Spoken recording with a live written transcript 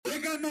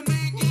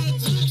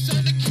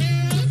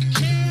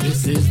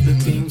This is the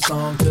theme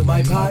song to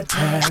my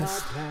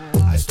podcast.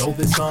 I stole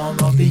this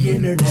song off the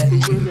internet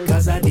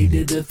because I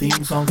needed a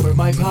theme song for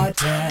my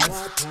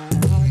podcast.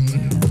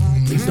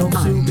 Please don't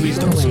sue me. Please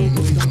don't sue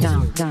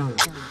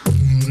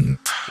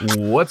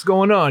me. What's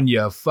going on,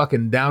 you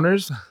fucking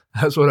downers?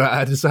 That's what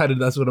I decided.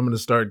 That's what I'm going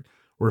to start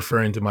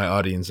referring to my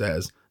audience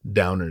as,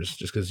 downers,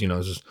 just because,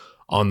 it's just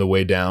on the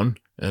way down.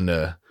 And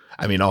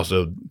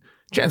also,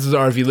 chances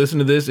are, if you listen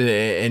to this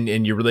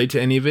and you relate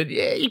to any of it,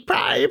 yeah, you're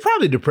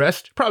probably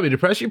depressed. You're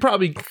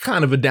probably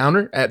kind of a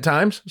downer at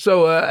times.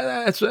 So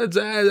I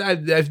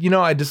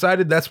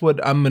decided that's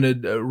what I'm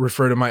going to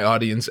refer to my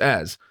audience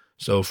as.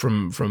 So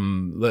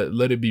from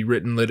let it be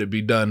written, let it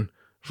be done.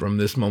 From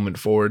this moment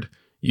forward,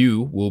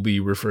 you will be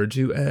referred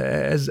to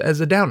as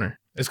a downer.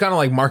 It's kind of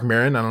like Mark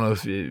Maron. I don't know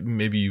if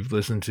maybe you've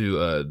listened to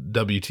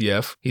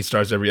WTF. He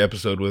starts every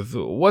episode with,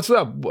 "What's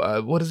up?"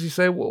 What does he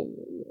say?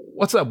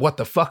 What's up? What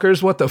the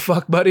fuckers? What the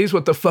fuck buddies?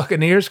 What the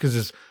fucking ears? Because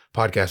his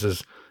podcast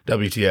is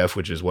WTF,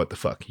 which is what the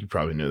fuck. You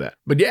probably knew that.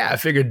 But yeah, I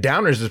figured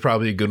downers is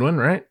probably a good one,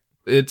 right?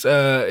 It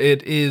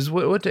is,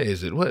 what day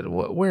is it?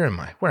 Where am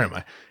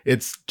I?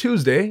 It's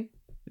Tuesday,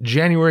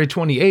 January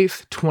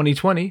 28th,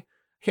 2020.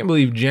 Can't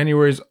believe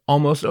January's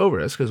almost over.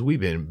 That's because we've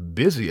been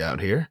busy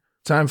out here.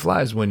 Time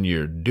flies when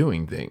you're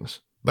doing things.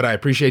 But I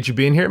appreciate you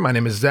being here. My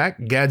name is Zach,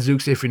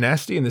 Gadzooks if you're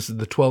nasty, and this is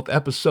the 12th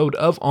episode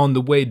of On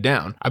the Way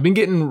Down. I've been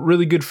getting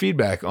really good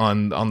feedback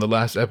on the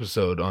last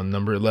episode, on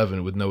number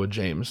 11 with Noah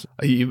James.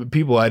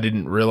 People I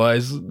didn't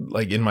realize,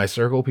 like in my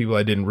circle, people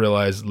I didn't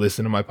realize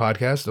listen to my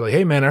podcast. They're like,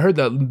 "Hey man, I heard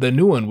the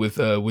new one with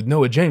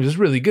Noah James. It's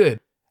really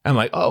good." I'm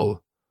like, "Oh,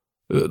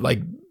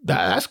 like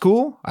that's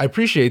cool. I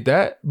appreciate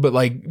that." But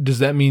like, does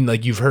that mean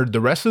like you've heard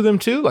the rest of them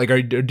too? Like,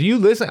 do you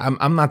listen?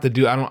 I'm not the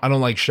dude. I don't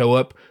like show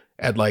up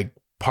at like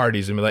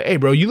parties and be like, "Hey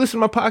bro, you listen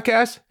to my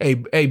podcast?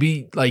 Hey,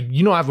 be like,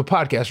 I have a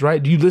podcast,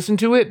 right? Do you listen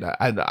to it?"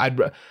 I'm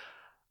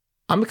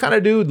the kind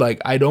of dude, like,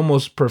 I'd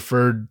almost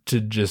prefer to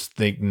just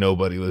think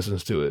nobody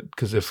listens to it.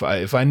 Because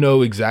if I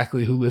know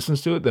exactly who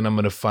listens to it, then I'm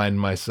going to find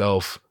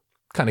myself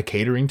kind of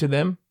catering to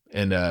them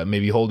and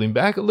maybe holding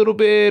back a little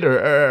bit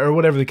or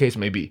whatever the case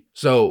may be.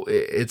 So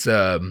it's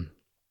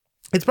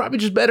probably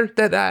just better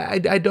that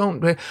I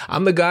don't.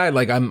 I'm the guy,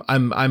 like,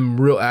 I'm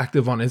real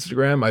active on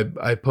Instagram.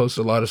 I post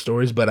a lot of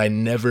stories, but I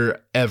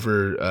never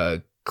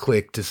ever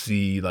click to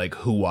see like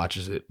who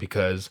watches it,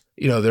 because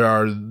there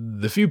are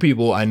the few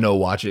people I know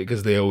watch it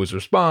because they always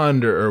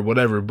respond or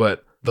whatever.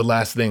 But the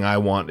last thing I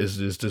want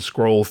is to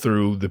scroll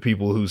through the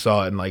people who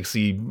saw it and like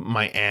see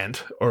my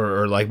aunt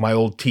or like my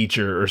old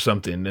teacher or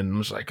something, and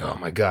I'm just like, oh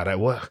my god,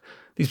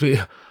 these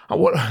people.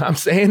 I'm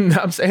saying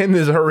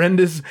this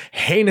horrendous,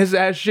 heinous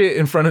ass shit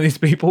in front of these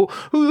people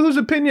whose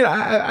opinion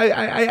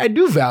I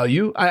do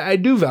value. I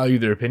do value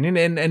their opinion,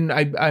 and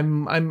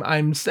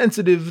I'm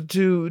sensitive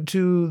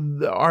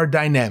to our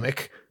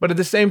dynamic. But at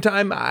the same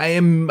time,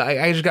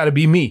 I just got to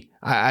be me.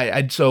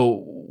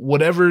 So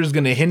whatever is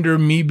going to hinder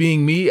me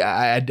being me,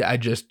 I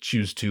just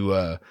choose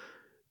to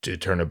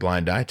turn a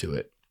blind eye to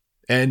it.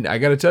 And I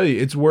got to tell you,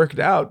 it's worked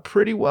out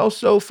pretty well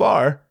so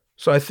far.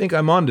 So I think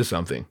I'm onto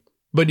something.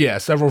 But yeah,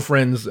 several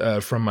friends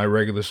from my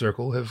regular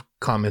circle have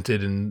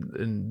commented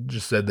and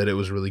just said that it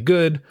was really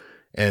good,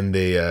 and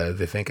they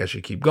think I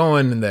should keep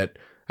going and that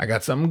I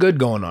got something good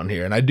going on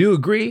here. And I do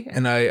agree,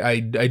 and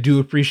I do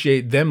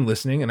appreciate them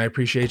listening, and I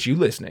appreciate you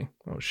listening.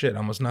 Oh shit, I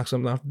almost knocked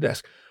something off the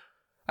desk.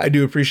 I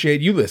do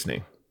appreciate you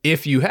listening.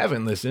 If you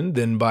haven't listened,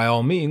 then by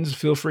all means,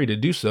 feel free to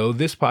do so.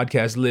 This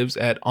podcast lives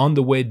at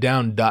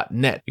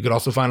onthewaydown.net. You can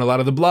also find a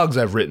lot of the blogs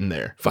I've written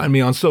there. Find me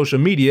on social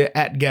media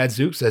at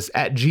Gadzooks, that's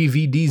at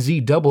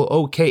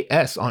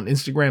GVDZOOKS on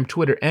Instagram,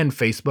 Twitter, and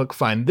Facebook.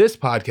 Find this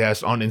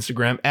podcast on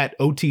Instagram at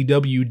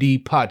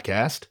OTWD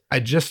Podcast.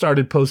 I just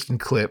started posting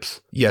clips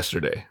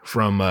yesterday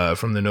from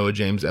the Noah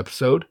James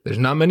episode. There's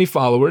not many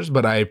followers,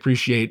 but I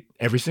appreciate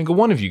every single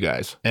one of you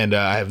guys. And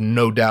I have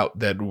no doubt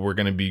that we're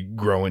going to be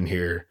growing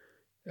here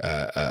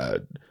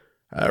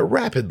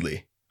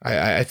rapidly.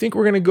 I think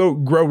we're going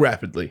to grow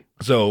rapidly.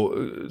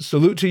 So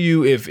salute to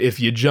you if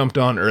you jumped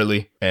on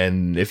early,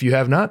 and if you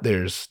have not,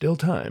 there's still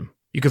time.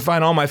 You can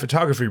find all my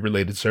photography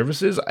related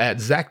services at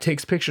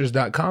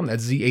ZachTakesPictures.com.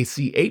 That's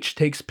ZACH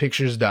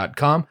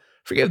takespictures.com.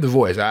 Forgive the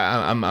voice.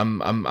 I'm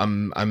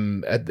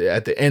at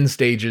the end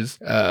stages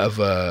of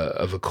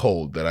a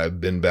cold that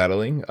I've been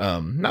battling.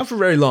 Not for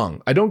very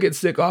long. I don't get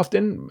sick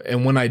often,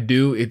 and when I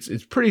do,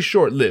 it's pretty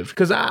short lived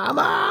because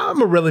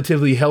I'm a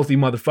relatively healthy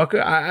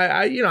motherfucker.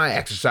 I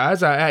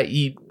exercise. I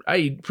eat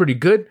pretty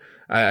good.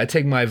 I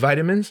take my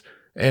vitamins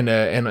and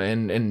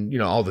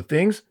all the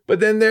things.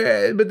 But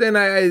then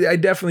I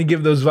definitely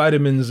give those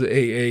vitamins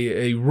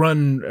a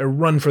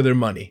run for their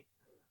money.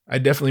 I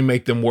definitely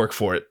make them work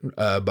for it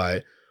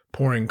by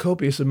pouring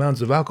copious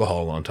amounts of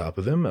alcohol on top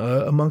of them,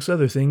 amongst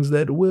other things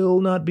that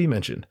will not be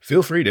mentioned.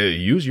 Feel free to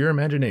use your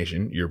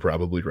imagination. You're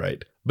probably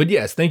right. But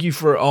yes, thank you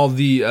for all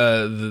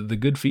the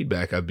good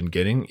feedback I've been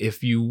getting.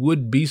 If you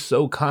would be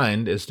so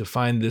kind as to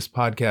find this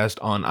podcast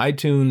on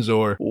iTunes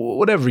or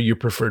whatever your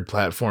preferred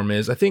platform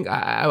is, I think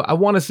I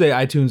want to say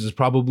iTunes is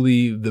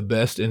probably the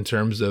best in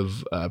terms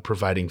of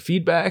providing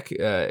feedback,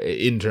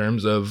 in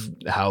terms of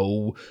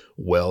how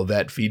well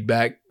that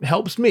feedback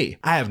helps me.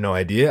 I have no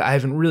idea. I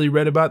haven't really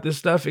read about this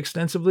stuff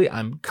extensively.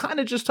 I'm kind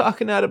of just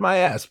talking out of my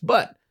ass,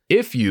 but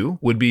if you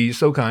would be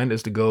so kind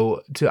as to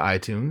go to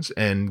iTunes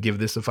and give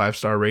this a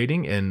 5-star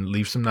rating and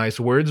leave some nice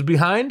words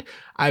behind,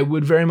 I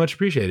would very much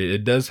appreciate it.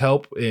 It does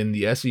help in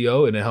the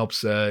SEO, and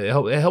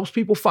it helps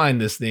people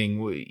find this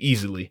thing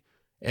easily.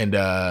 And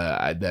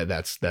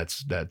that's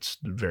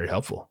very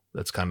helpful.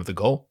 That's kind of the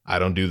goal. I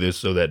don't do this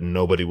so that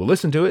nobody will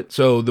listen to it.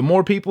 So the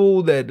more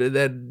people that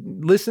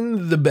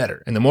listen, the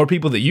better. And the more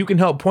people that you can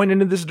help point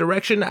into this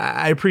direction,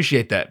 I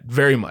appreciate that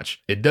very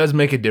much. It does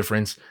make a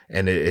difference,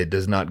 and it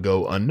does not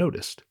go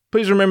unnoticed.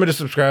 Please remember to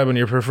subscribe on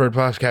your preferred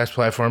podcast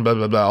platform, blah,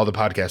 blah, blah, all the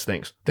podcast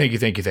things. Thank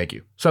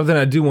you. Something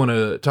I do want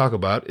to talk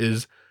about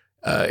is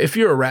if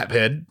you're a rap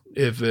head,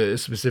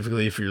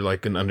 specifically if you're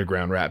like an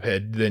underground rap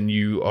head, then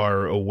you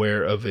are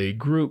aware of a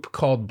group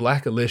called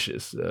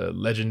Blackalicious, a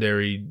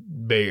legendary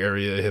Bay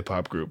Area hip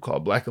hop group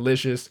called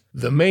Blackalicious,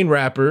 the main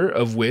rapper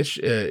of which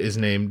is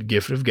named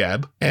Gift of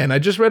Gab. And I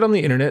just read on the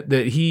internet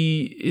that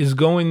he is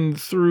going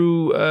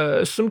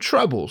through some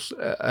troubles.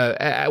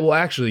 Well,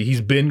 actually,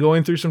 he's been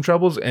going through some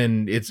troubles,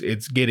 and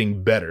it's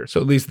getting better. So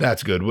at least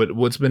that's good.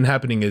 What's been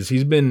happening is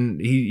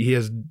he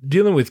has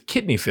dealing with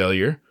kidney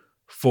failure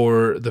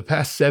for the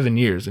past 7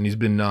 years, and he's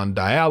been on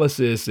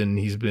dialysis, and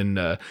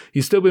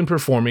he's still been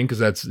performing because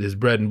that's his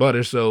bread and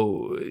butter.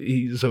 So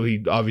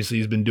he obviously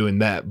has been doing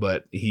that,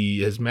 but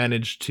he has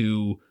managed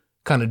to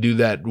kind of do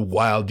that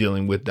while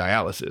dealing with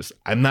dialysis.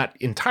 I'm not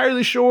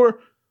entirely sure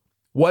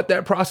what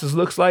that process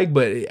looks like,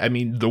 but I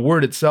mean, the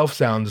word itself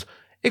sounds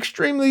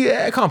extremely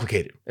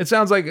complicated. It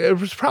sounds like it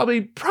was probably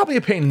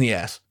a pain in the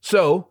ass.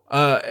 So,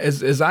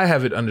 as I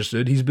have it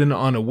understood, he's been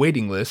on a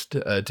waiting list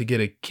to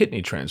get a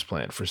kidney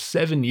transplant for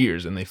 7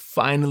 years, and they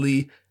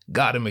finally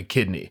got him a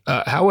kidney.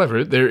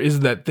 However, there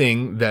is that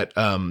thing that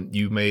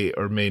you may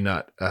or may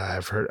not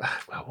have heard.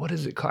 What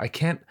is it called?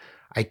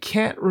 I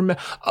can't remember.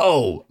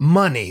 Oh,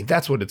 money.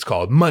 That's what it's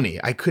called. Money.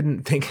 I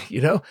couldn't think,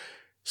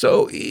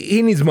 So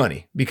he needs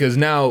money because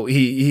now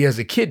he has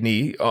a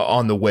kidney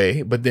on the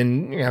way, but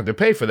then you have to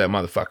pay for that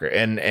motherfucker.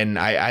 And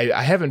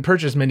I haven't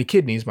purchased many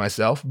kidneys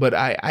myself, but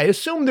I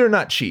assume they're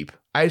not cheap.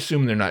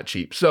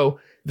 So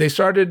they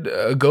started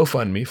a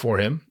GoFundMe for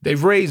him.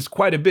 They've raised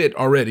quite a bit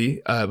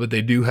already, but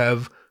they do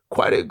have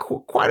quite a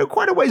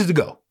ways to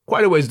go.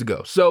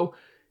 So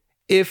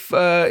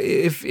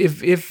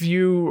if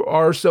you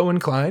are so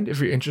inclined, if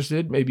you're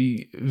interested,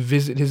 maybe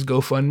visit his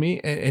GoFundMe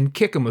and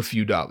kick him a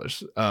few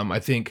dollars. I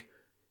think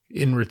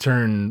in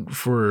return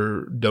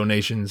for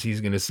donations, he's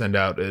going to send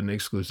out an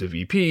exclusive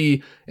EP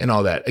and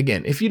all that.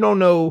 Again, if you don't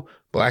know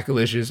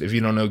Blackalicious, if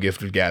you don't know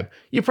Gift of Gab,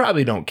 you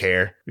probably don't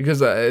care because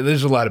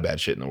there's a lot of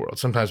bad shit in the world.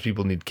 Sometimes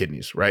people need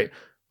kidneys, right?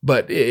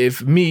 But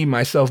if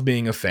myself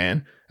being a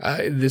fan,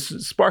 this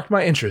sparked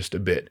my interest a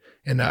bit.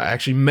 And I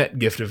actually met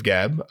Gift of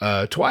Gab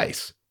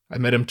twice. I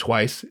met him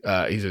twice.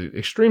 He's an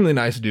extremely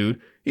nice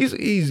dude. He's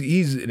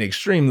an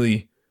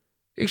extremely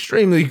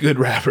good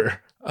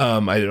rapper.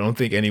 I don't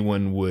think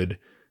anyone would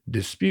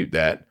dispute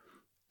that.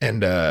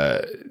 And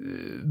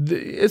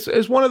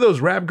it's one of those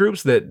rap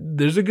groups that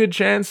there's a good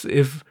chance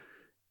if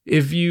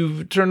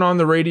you've turned on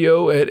the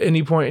radio at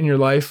any point in your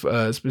life,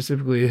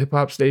 specifically a hip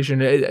hop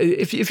station,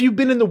 if you've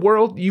been in the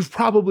world, you've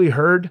probably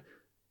heard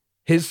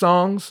his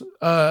songs,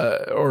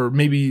 or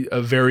maybe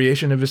a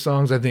variation of his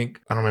songs. I don't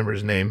remember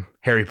his name.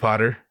 Harry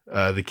Potter,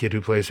 the kid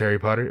who plays Harry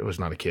Potter. It was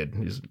not a kid.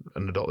 He's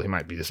an adult. He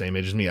might be the same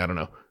age as me. I don't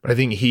know. But I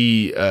think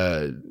he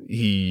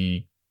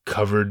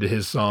covered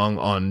his song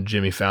on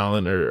Jimmy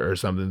Fallon or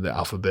something, the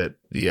alphabet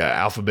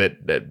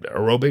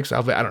aerobics,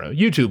 I don't know,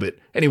 YouTube it.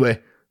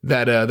 Anyway,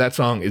 that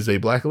song is a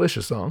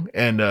Blackalicious song,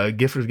 and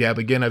Gift of Gab,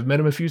 again, I've met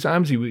him a few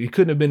times. He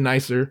couldn't have been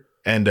nicer.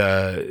 And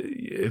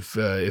if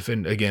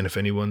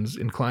anyone's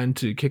inclined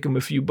to kick him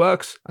a few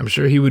bucks, I'm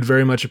sure he would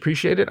very much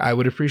appreciate it. I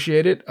would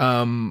appreciate it.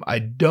 I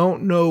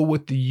don't know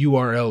what the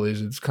URL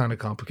is. It's kind of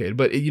complicated,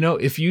 but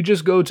if you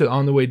just go to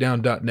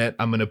onthewaydown.net,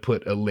 I'm going to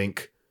put a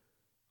link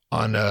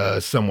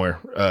on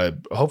somewhere,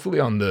 hopefully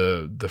on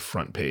the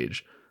front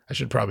page. I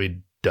should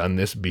probably done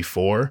this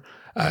before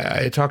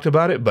I talked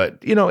about it,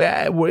 but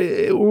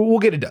we'll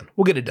get it done.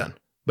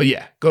 But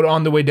yeah, go to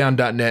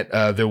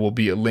onthewaydown.net. There will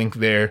be a link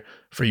there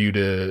for you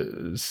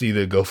to see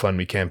the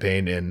GoFundMe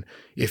campaign, and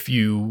if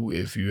you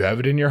have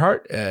it in your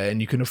heart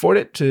and you can afford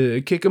it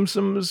to kick them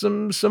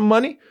some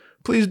money,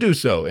 please do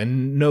so,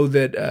 and know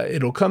that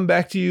it'll come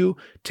back to you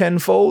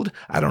tenfold.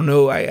 I don't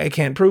know. I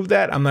can't prove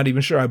that. I'm not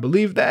even sure I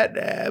believe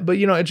that. But,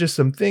 it's just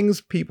some things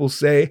people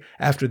say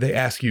after they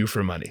ask you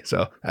for money.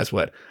 So that's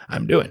what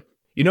I'm doing.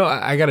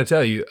 I got to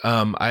tell you,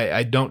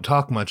 I don't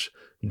talk much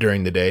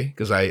during the day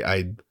because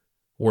I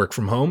work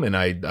from home, and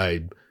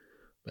I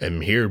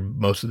am here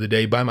most of the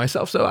day by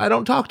myself, so I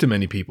don't talk to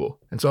many people.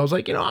 And so I was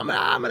like,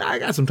 I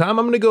got some time.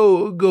 I'm gonna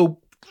go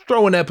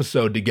throw an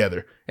episode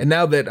together. And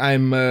now that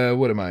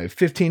I'm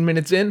 15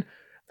 minutes in,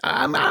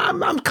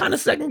 I'm kind of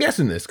second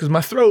guessing this because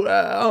my throat,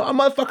 a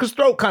motherfucker's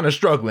throat, kind of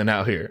struggling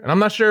out here, and I'm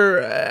not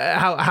sure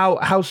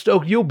how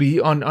stoked you'll be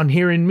on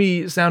hearing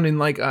me sounding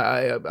like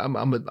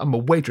I'm a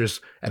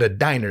waitress at a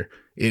diner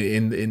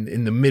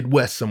in the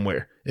Midwest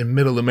somewhere in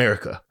Middle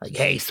America. Like,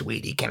 hey,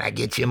 sweetie, can I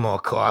get you more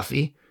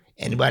coffee?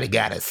 Anybody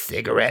got a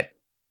cigarette?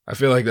 I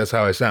feel like that's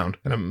how I sound,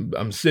 and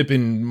I'm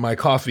sipping my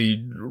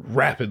coffee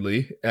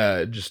rapidly,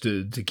 just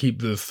to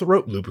keep the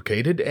throat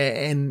lubricated,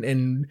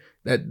 and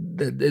that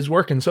is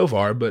working so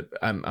far. But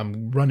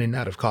I'm running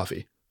out of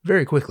coffee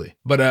very quickly.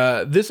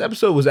 But this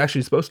episode was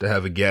actually supposed to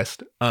have a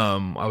guest.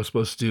 I was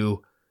supposed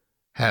to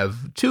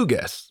have 2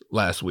 guests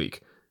last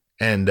week,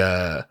 and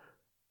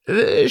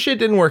shit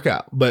didn't work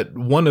out. But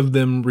one of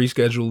them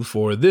rescheduled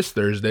for this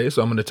Thursday,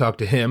 so I'm going to talk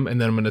to him, and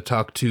then I'm going to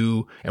talk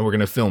to, and we're going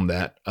to film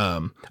that.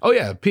 Oh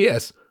yeah,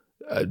 P.S.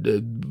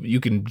 You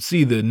can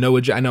see the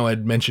Noah. I know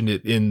I'd mentioned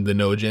it in the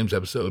Noah James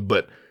episode,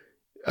 but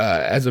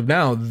as of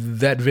now,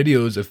 that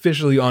video is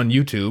officially on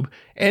YouTube.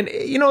 And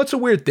it's a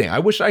weird thing. I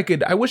wish I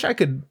could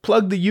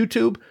plug the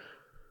YouTube,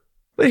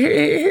 but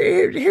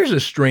here's a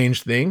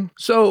strange thing.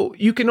 So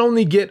you can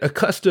only get a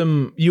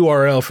custom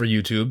URL for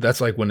YouTube. That's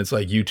like when it's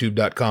like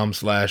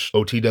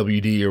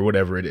youtube.com/OTWD or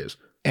whatever it is.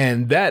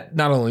 And that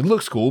not only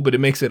looks cool, but it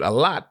makes it a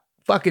lot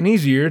fucking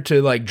easier to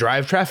like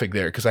drive traffic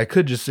there, because I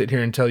could just sit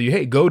here and tell you,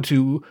 hey, go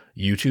to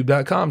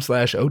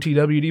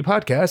youtube.com/OTWD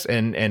podcast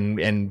and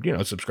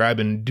subscribe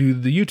and do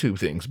the YouTube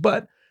things.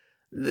 But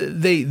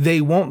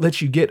they won't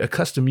let you get a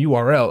custom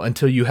URL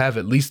until you have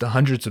at least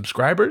 100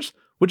 subscribers,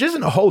 which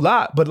isn't a whole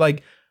lot. But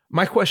like,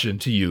 my question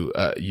to you,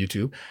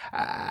 YouTube,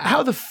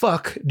 how the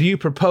fuck do you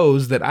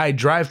propose that I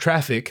drive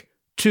traffic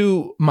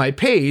to my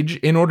page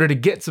in order to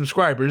get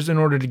subscribers, in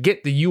order to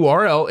get the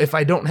URL, if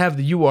I don't have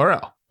the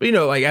URL?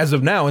 Like as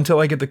of now, until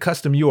I get the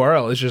custom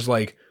URL, it's just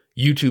like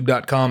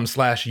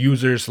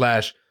youtube.com/user/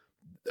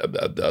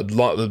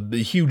 a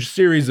huge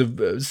series of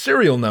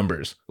serial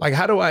numbers. Like,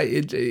 how do I,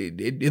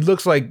 it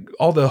looks like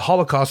all the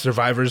Holocaust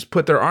survivors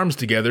put their arms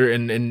together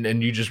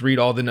and you just read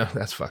all the,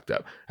 that's fucked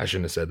up. I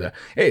shouldn't have said that.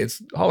 Hey,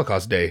 it's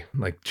Holocaust Day,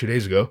 like 2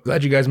 days ago.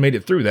 Glad you guys made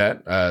it through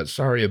that.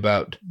 Sorry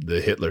about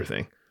the Hitler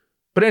thing.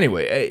 But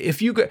anyway,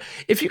 if you could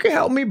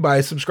help me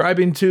by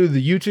subscribing to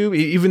the YouTube,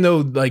 even though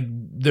like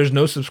there's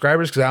no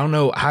subscribers because I don't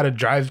know how to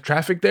drive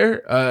traffic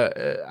there,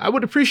 I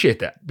would appreciate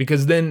that,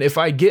 because then if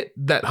I get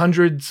that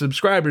 100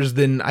 subscribers,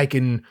 then I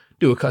can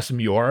do a custom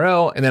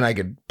URL and then I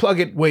could plug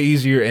it way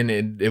easier, and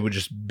it would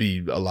just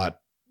be a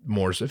lot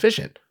more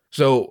sufficient.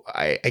 So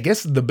I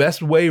guess the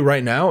best way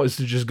right now is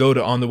to just go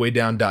to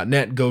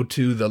onthewaydown.net, go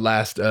to the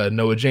last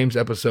Noah James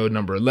episode,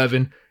 number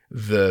 11.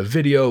 The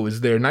video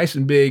is there nice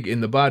and big in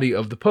the body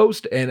of the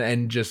post,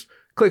 and just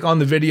click on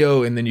the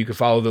video, and then you can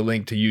follow the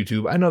link to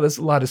YouTube. I know that's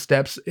a lot of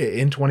steps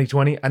in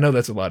 2020. I know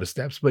that's a lot of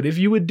steps, but if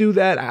you would do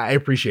that, I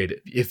appreciate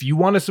it. If you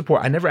want to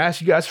support, I never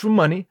ask you guys for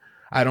money.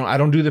 I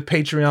don't do the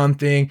Patreon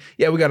thing.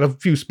 Yeah, we got a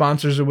few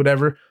sponsors or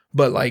whatever,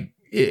 but like,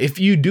 if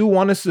you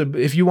want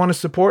to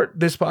support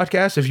this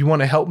podcast, if you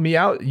want to help me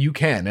out, you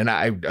can, and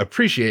I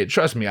appreciate it.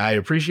 Trust me, I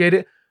appreciate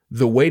it.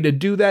 The way to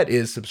do that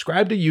is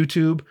subscribe to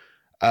YouTube.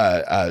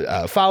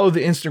 Follow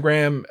the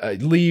Instagram,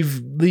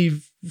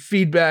 leave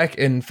feedback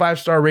and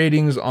 5-star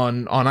ratings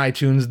on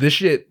iTunes. This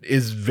shit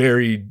is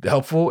very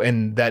helpful,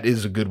 and that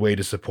is a good way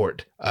to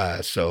support.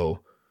 So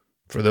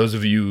for those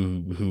of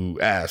you who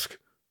ask,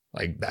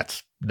 like,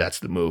 that's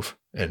the move,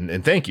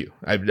 and thank you.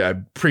 I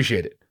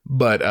appreciate it.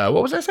 But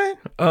what was I saying?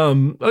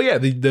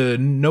 The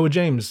Noah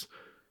James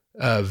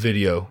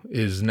video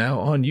is now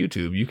on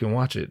YouTube. You can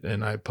watch it,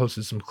 and I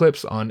posted some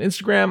clips on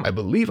Instagram. I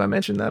believe I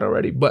mentioned that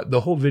already, but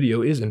the whole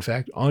video is in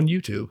fact on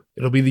YouTube.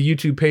 It'll be the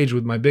YouTube page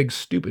with my big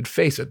stupid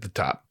face at the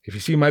top. If you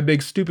see my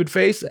big stupid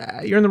face,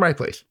 you're in the right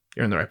place.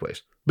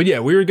 But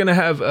yeah, we were gonna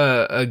have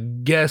a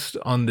guest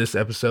on this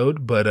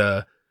episode,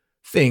 but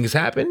things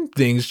happened,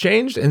 things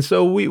changed, and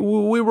so we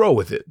roll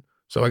with it.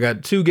 So I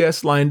got 2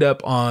 guests lined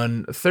up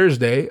on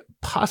Thursday,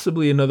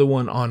 possibly another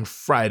one on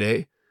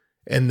Friday,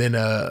 and then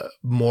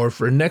more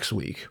for next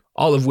week,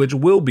 all of which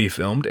will be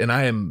filmed, and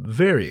I am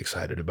very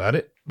excited about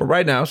it. But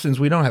right now, since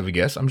we don't have a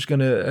guest, I'm just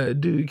gonna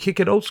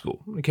kick it old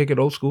school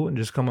and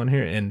just come on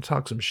here and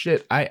talk some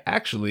shit. I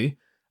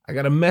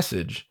got a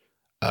message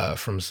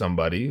from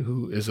somebody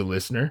who is a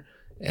listener,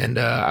 and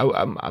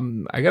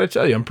I gotta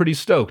tell you, I'm pretty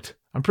stoked.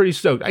 I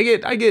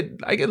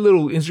get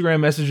little Instagram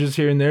messages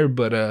here and there,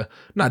 but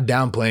not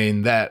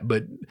downplaying that.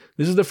 But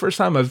this is the first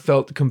time I've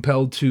felt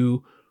compelled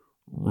to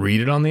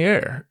read it on the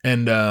air.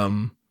 And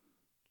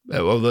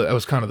that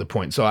was kind of the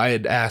point. So I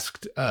had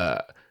asked,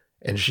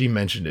 and she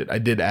mentioned it. I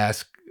did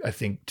ask, I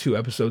think 2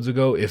 episodes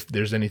ago, if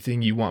there's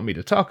anything you want me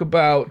to talk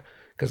about.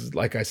 Because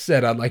like I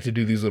said, I'd like to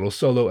do these little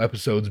solo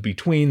episodes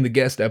between the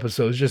guest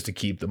episodes just to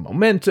keep the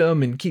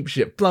momentum and keep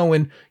shit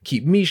flowing,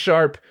 keep me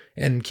sharp,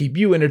 and keep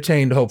you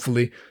entertained,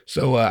 hopefully.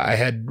 So I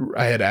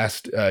had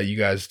asked you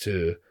guys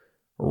to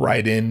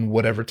write in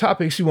whatever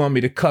topics you want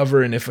me to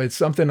cover. And if it's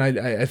something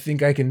I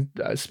think I can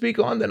speak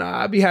on, then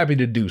I'll be happy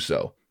to do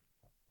so,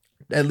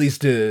 at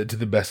least to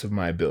the best of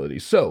my ability.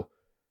 So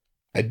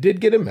I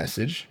did get a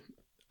message,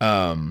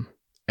 and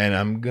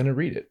I'm going to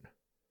read it.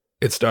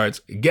 It starts,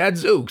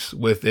 Gadzooks,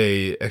 with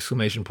a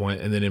exclamation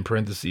point, and then in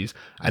parentheses,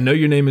 I know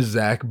your name is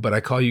Zach, but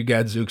I call you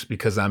Gadzooks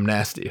because I'm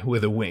nasty,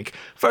 with a wink.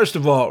 First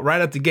of all, right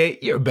out the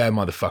gate, you're a bad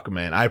motherfucker,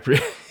 man.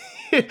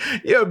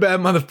 You're a bad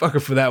motherfucker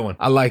for that one.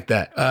 I like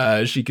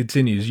that. She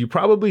continues, you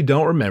probably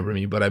don't remember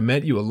me, but I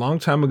met you a long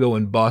time ago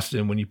in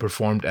Boston when you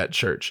performed at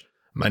church.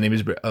 My name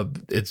is,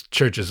 it's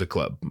church is a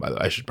club. By the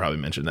way, I should probably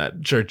mention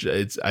that. Church,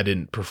 I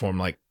didn't perform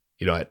like,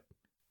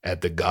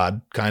 at the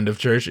God kind of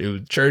church.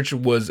 Church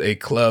was a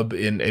club,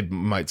 it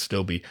might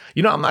still be.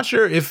 I'm not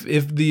sure if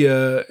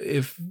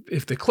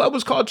the club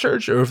was called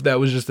church or if that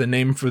was just the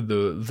name for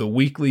the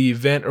weekly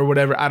event or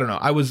whatever. I don't know.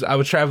 I was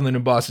traveling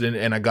in Boston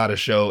and I got a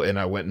show and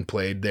I went and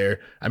played there.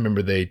 I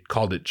remember they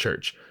called it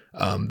church.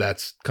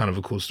 That's kind of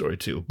a cool story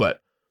too.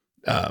 But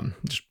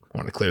just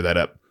want to clear that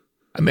up.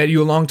 I met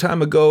you a long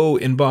time ago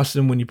in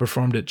Boston when you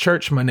performed at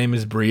church. My name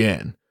is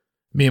Brienne.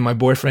 Me and my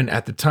boyfriend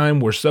at the time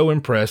were so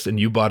impressed, and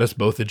you bought us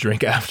both a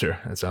drink after.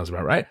 That sounds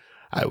about right.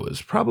 I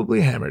was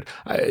probably hammered.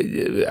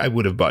 I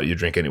would have bought you a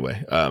drink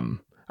anyway.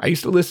 I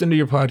used to listen to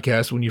your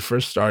podcast when you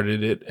first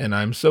started it, and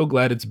I'm so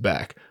glad it's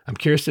back. I'm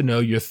curious to know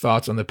your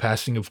thoughts on the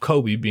passing of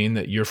Kobe, being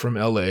that you're from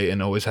LA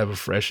and always have a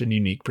fresh and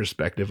unique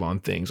perspective on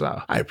things.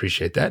 I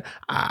appreciate that.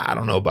 I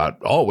don't know about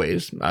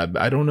always.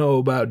 I don't know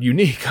about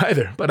unique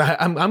either, but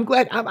I'm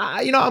glad.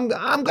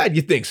 I'm glad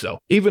you think so.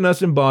 Even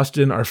us in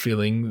Boston are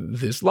feeling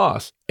this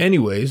loss.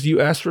 Anyways,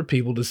 you asked for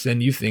people to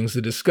send you things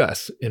to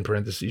discuss. In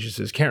parentheses, she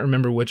says, can't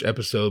remember which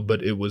episode,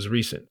 but it was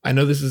recent. I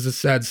know this is a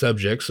sad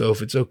subject, so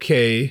it's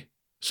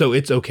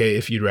okay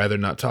if you'd rather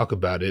not talk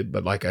about it,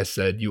 but like I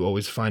said, you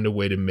always find a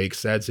way to make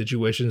sad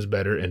situations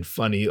better and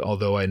funny,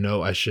 although I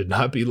know I should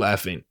not be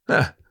laughing.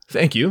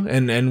 Thank you,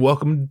 and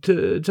welcome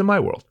to my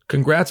world.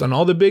 Congrats on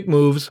all the big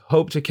moves.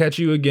 Hope to catch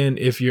you again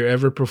if you're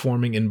ever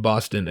performing in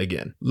Boston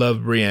again.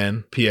 Love,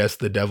 Brienne. P.S.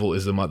 The devil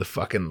is a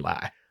motherfucking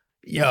lie.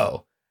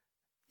 Yo,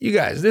 you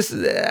guys,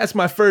 that's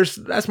my first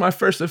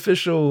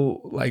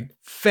official like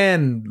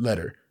fan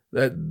letter.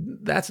 I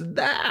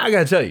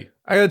gotta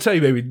tell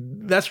you, baby,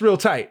 that's real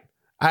tight.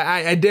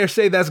 I dare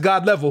say that's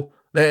God level.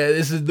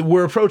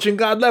 We're approaching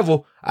God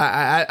level.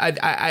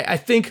 I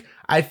think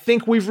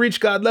we've reached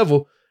God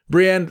level.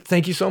 Brienne,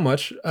 thank you so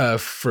much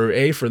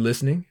for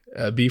listening,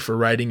 B, for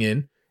writing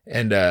in,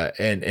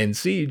 and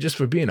C, just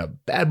for being a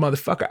bad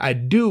motherfucker. I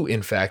do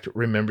in fact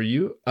remember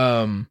you.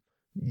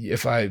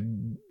 If I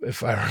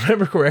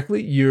remember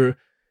correctly,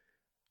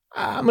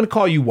 I'm going to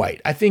call you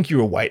white. I think you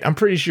were white. I'm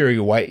pretty sure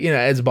you're white.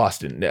 It's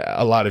Boston.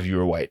 A lot of you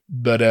are white,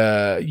 but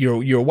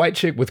you're a white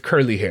chick with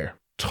curly hair.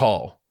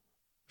 Tall,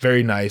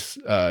 very nice.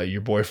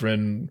 Your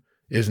boyfriend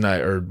is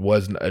not, or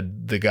was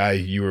the guy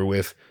you were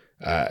with.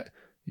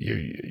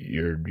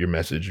 Your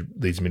message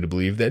leads me to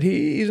believe that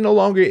he's no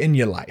longer in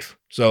your life.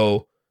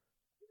 So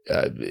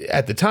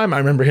at the time, I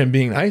remember him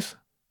being nice.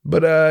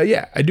 But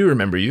yeah, I do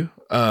remember you.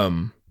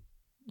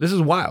 This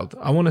is wild.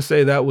 I want to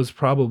say that was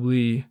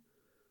probably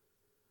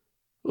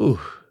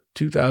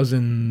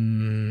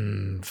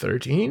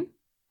 2013.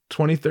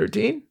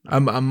 2013.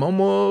 I'm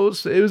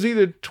almost, it was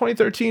either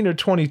 2013 or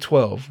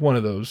 2012, one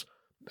of those.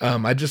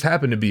 I just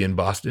happened to be in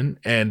Boston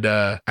and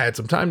I had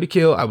some time to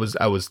kill. I was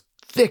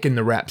thick in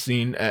the rap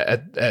scene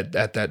at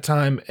that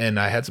time, and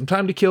I had some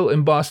time to kill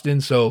in Boston.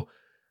 So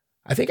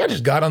I think I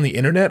just got on the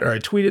internet or I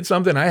tweeted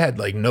something. I had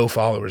like no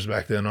followers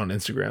back then on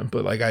Instagram,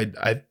 but like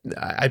I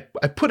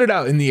put it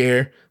out in the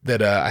air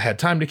that I had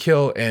time to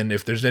kill, and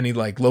if there's any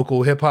like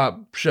local hip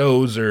hop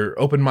shows or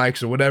open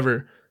mics or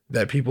whatever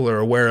that people are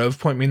aware of,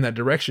 point me in that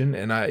direction,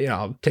 and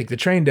I'll take the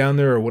train down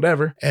there or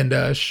whatever.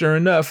 And sure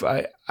enough,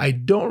 I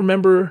don't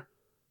remember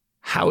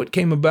how it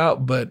came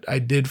about, but I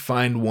did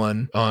find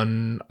one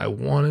on, I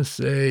want to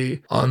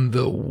say, on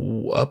the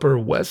Upper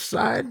West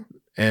Side.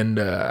 And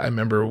I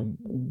remember,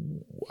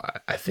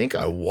 I think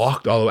I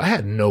walked all the way. I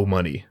had no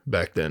money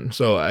back then.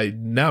 So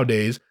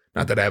nowadays,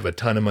 not that I have a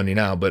ton of money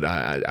now, but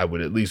I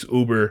would at least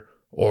Uber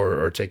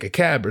or take a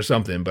cab or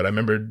something. But I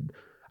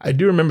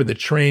do remember the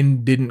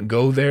train didn't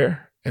go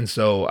there. And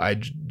so I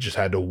just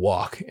had to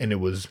walk, and it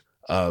was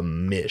a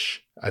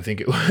mish. I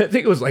think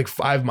it was like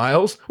 5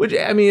 miles, which,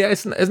 I mean,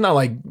 it's not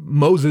like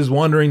Moses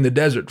wandering the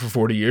desert for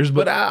 40 years,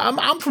 but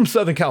I'm from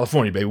Southern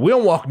California, baby. We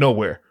don't walk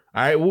nowhere.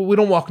 All right. We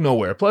don't walk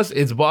nowhere. Plus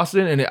it's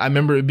Boston, and I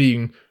remember it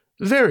being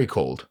very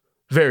cold,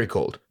 very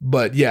cold.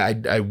 But yeah,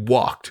 I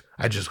walked,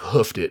 I just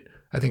hoofed it.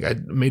 I think I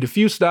made a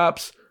few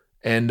stops,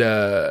 and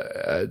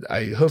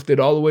I hoofed it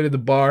all the way to the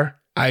bar.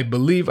 I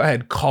believe I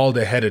had called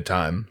ahead of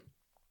time,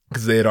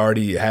 because they had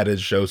already had a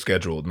show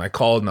scheduled. And I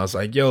called and I was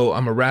like, yo,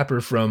 I'm a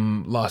rapper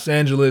from Los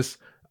Angeles.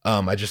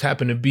 I just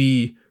happen to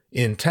be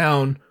in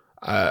town.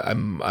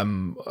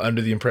 I'm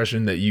under the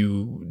impression that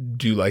you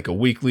do like a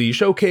weekly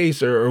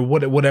showcase or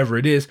whatever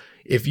it is.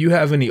 If you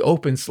have any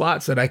open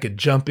slots that I could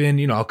jump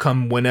in, I'll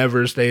come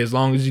whenever, stay as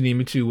long as you need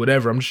me to,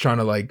 whatever. I'm just trying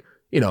to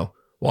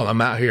while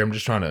I'm out here, I'm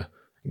just trying to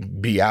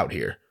be out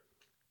here.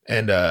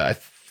 And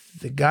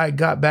the guy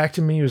got back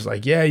to me. He was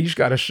like, yeah, you just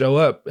got to show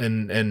up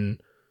and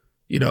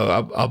you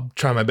know, I'll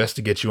try my best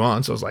to get you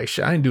on. So I was like,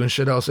 shit, I ain't doing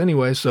shit else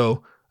anyway.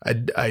 So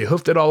I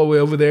hoofed it all the way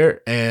over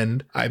there.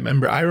 And I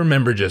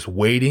remember just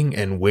waiting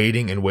and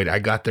waiting and waiting. I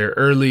got there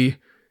early,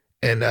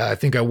 and I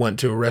think I went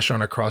to a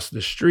restaurant across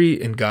the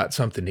street and got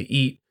something to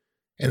eat.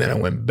 And then I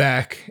went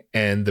back,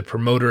 and the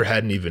promoter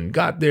hadn't even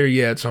got there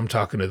yet. So I'm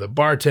talking to the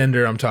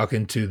bartender. I'm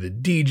talking to the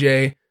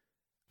DJ.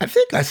 I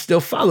think I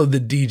still follow the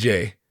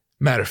DJ.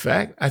 Matter of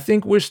fact, I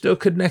think we're still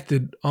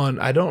connected on,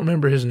 I don't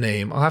remember his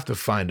name. I'll have to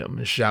find him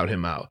and shout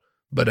him out.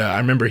 But I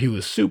remember he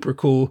was super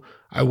cool.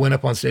 I went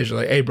up on stage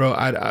like, hey, bro,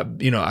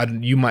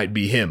 you might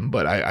be him.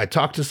 But I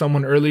talked to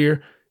someone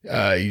earlier.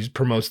 He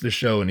promotes the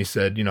show, and he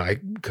said, you know, I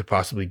could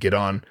possibly get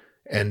on.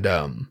 And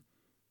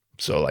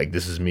so like,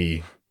 this is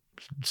me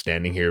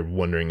standing here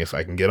wondering if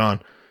I can get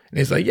on. And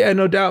he's like, yeah,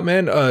 no doubt,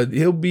 man.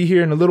 He'll be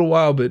here in a little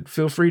while, but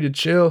feel free to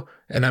chill.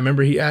 And I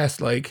remember he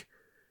asked like,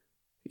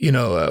 you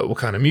know, what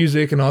kind of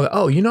music and all that.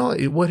 Oh, you know,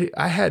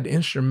 I had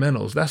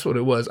instrumentals. That's what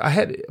it was. I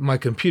had my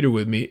computer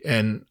with me,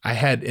 and I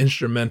had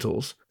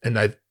instrumentals, and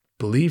I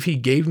believe he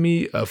gave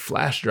me a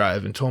flash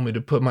drive and told me to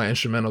put my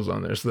instrumentals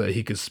on there so that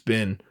he could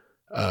spin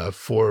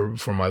for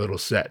my little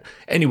set.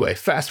 Anyway,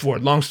 fast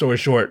forward, long story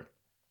short,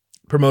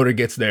 promoter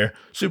gets there,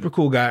 super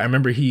cool guy. I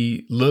remember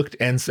he looked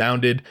and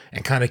sounded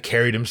and kind of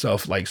carried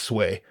himself like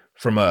Sway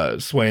from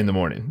Sway in the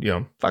Morning, you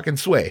know, fucking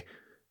Sway.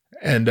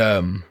 And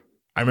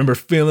I remember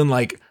feeling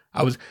like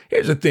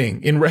here's the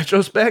thing, in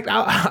retrospect,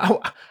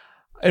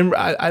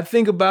 I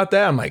think about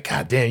that. I'm like,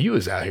 God damn, you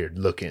was out here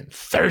looking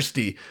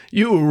thirsty.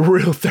 You were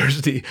real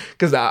thirsty.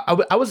 Cause I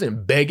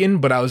wasn't begging,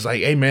 but I was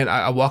like, hey man,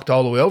 I walked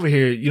all the way over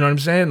here. You know what I'm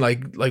saying?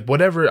 Like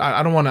whatever.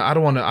 I don't want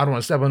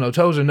to step on no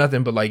toes or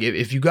nothing. But like,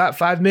 if you got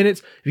 5 minutes,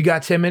 if you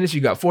got 10 minutes,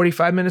 you got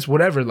 45 minutes,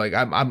 whatever. Like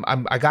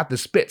I got the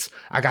spits.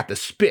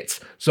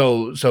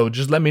 So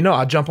just let me know.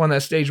 I'll jump on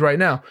that stage right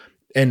now.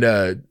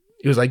 And,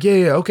 he was like,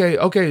 yeah, okay.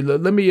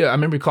 Let me, I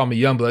remember he called me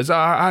Youngblood. He's like,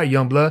 all right,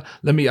 Youngblood.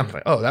 I'm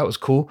like, oh, that was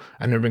cool.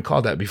 I've never been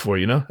called that before,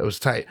 you know? It was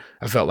tight.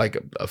 I felt like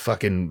a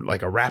fucking,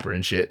 like a rapper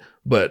and shit.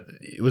 But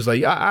it was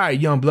like, all right,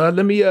 Youngblood,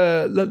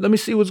 let me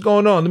see what's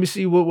going on. Let me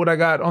see what I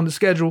got on the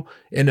schedule,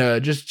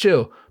 and just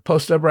chill.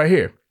 Post up right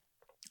here.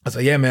 I was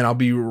like, yeah, man, I'll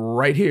be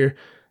right here.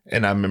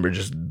 And I remember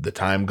just the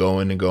time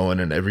going,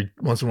 and every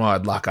once in a while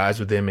I'd lock eyes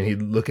with him, and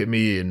he'd look at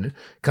me and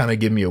kind of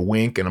give me a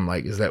wink. And I'm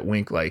like, is that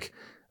wink like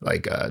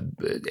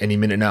any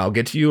minute now I'll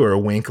get to you, or a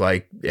wink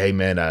like, hey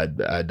man, I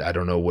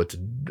don't know what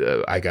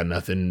to, I got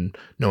nothing,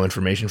 no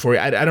information for you.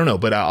 I don't know,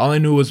 but all I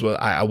knew was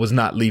I was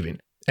not leaving.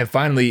 And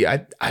finally,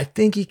 I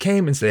think he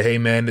came and said, hey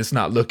man, it's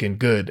not looking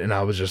good. And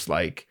I was just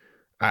like,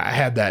 I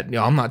had that, you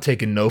know, I'm not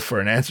taking no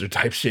for an answer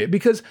type shit,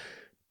 because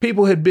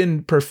people had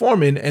been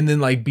performing, and then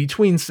like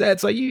between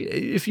sets, like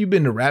if you've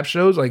been to rap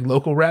shows, like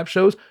local rap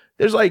shows,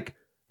 there's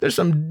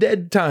some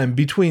dead time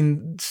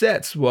between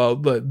sets while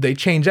they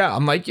change out.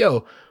 I'm like,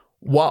 yo,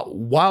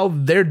 while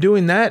they're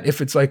doing that,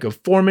 if it's like a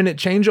 4-minute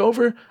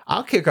changeover,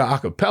 I'll kick a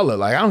acapella.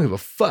 Like, I don't give a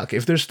fuck.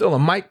 If there's still a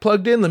mic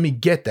plugged in, let me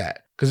get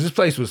that. Because this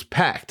place was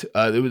packed.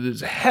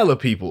 There's hella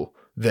people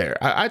there.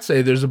 I'd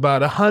say there's about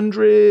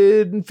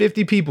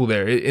 150 people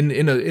there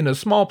in a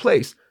small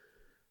place,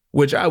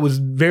 which I was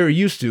very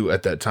used to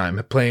at that time,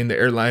 playing the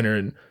airliner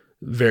in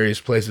various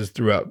places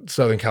throughout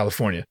Southern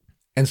California.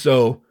 And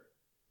so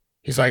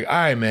he's like, all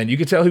right, man, you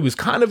could tell he was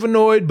kind of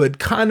annoyed, but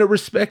kind of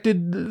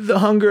respected the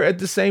hunger at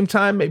the same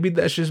time. Maybe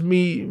that's just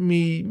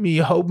me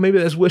hope. Maybe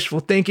that's wishful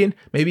thinking.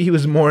 Maybe he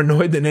was more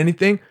annoyed than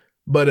anything.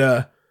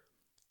 But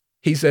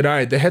he said, all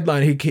right, the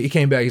headline, he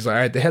came back. He's like,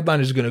 all right, the headline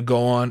is going to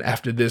go on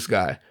after this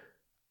guy.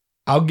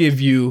 I'll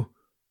give you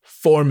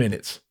 4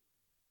 minutes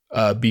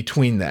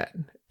between that.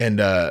 And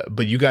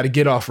but you got to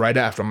get off right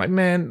after. I'm like,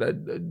 man,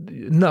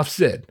 enough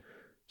said.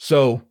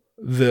 So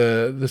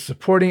the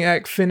supporting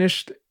act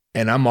finished,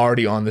 and I'm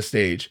already on the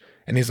stage.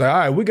 And he's like,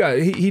 all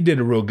right, he did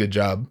a real good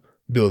job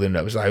building it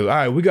up. It's like, all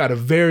right, we got a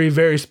very,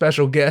 very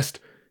special guest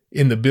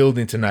in the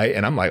building tonight.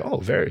 And I'm like, oh,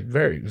 very,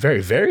 very,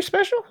 very, very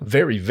special?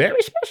 Very,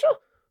 very special?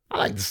 I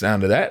like the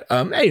sound of that.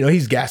 Hey, you know,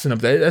 he's gassing up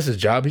that. That's his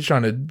job. He's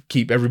trying to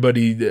keep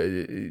everybody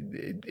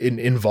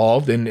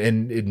involved and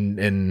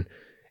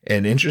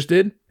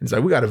interested. It's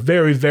like, we got a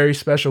very, very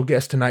special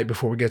guest tonight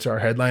before we get to our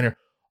headliner.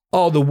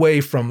 All the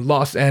way from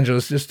Los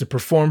Angeles just to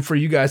perform for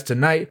you guys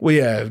tonight. We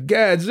have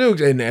Gadzooks,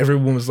 and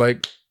everyone was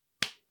like,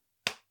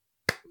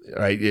 all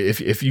right,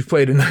 if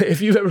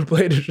you've ever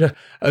played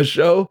a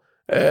show,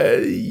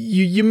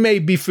 you may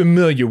be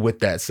familiar with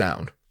that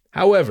sound.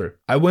 However,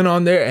 I went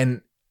on there, and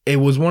it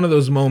was one of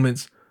those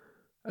moments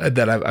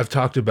that I've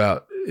talked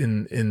about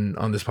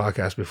on this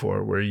podcast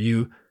before, where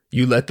you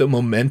let the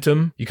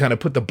momentum, you kind of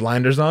put the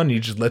blinders on,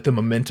 you just let the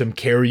momentum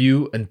carry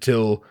you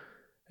until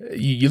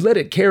you let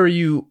it carry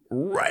you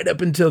right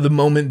up until the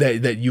moment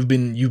that you've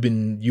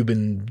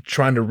been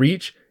trying to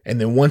reach. And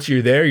then once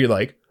you're there, you're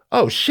like,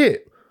 oh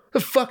shit,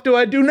 the fuck do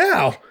I do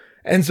now?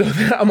 And so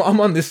then I'm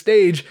on this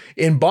stage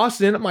in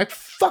Boston. I'm like,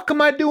 fuck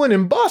am I doing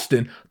in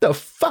Boston? The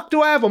fuck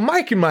do I have a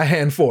mic in my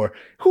hand for?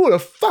 Who the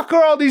fuck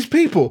are all these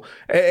people?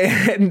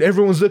 And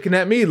everyone's looking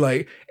at me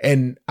like,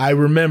 and I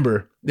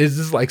remember, this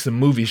is like some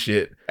movie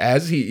shit.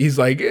 As he's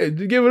like,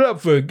 give it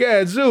up for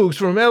Gadzooks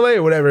from LA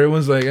or whatever.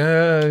 Everyone's like,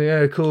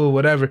 yeah, cool,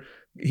 whatever.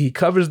 He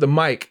covers the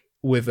mic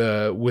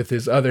with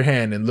his other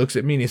hand and looks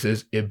at me and he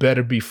says, it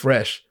better be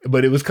fresh.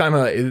 But it was kind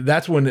of,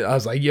 that's when I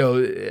was like,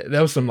 yo,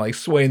 that was some like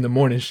Sway in the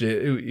Morning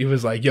shit. It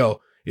was like, yo,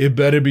 it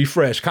better be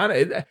fresh. Kind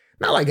of,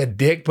 not like a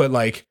dick, but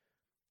like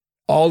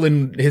all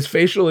in his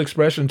facial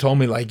expression told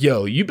me like,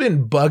 yo, you've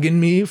been bugging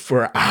me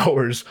for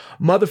hours.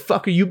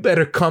 Motherfucker, you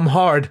better come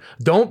hard.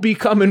 Don't be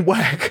coming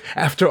whack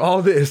after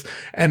all this.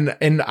 And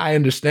I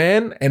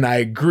understand and I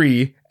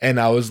agree. And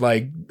I was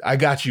like, I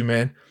got you,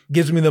 man.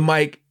 Gives me the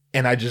mic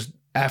and I just,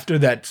 after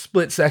that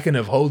split second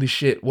of holy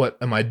shit, what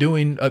am I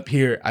doing up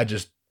here? I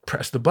just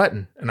pressed the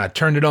button and I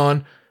turned it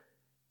on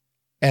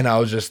and I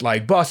was just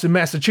like, Boston,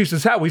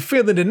 Massachusetts, how we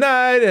feeling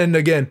tonight? And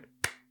again,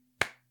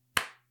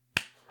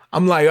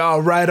 I'm like,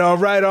 all right.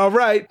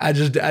 I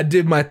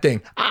did my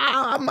thing.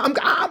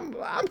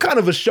 I'm kind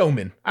of a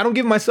showman. I don't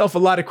give myself a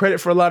lot of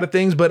credit for a lot of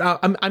things, but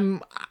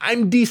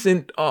I'm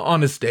decent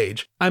on a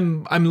stage.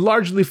 I'm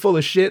largely full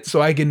of shit,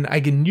 so I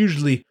can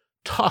usually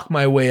talk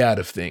my way out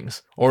of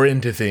things or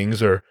into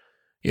things or,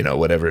 you know,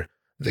 whatever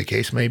the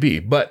case may be.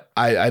 But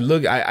I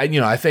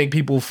thank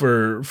people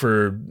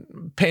for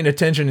paying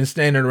attention and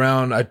standing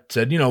around. I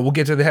said, you know, we'll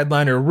get to the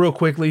headliner real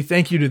quickly.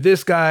 Thank you to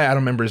this guy. I don't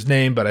remember his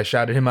name, but I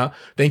shouted him out.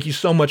 Thank you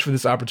so much for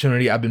this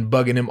opportunity. I've been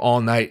bugging him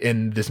all night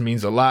and this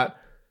means a lot.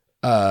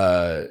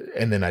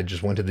 And then I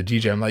just went to the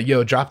DJ. I'm like,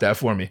 yo, drop that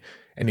for me.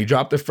 And he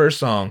dropped the first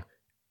song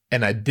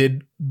and I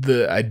did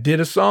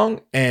a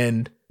song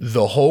and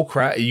the whole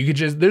crowd, you could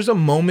just, there's a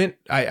moment.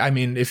 I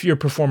mean, if you're a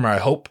performer, I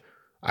hope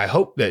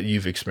that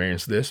you've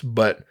experienced this,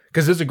 but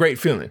because it's a great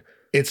feeling.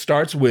 It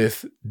starts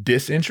with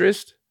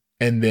disinterest,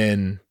 and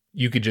then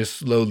you could just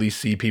slowly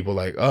see people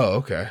like, oh,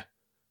 okay.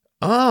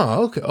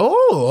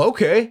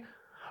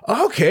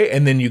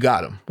 And then you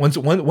got them.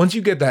 Once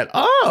you get that,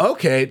 oh,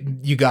 okay,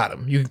 you got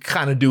them. You can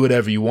kind of do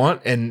whatever you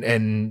want,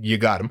 and you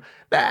got them.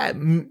 That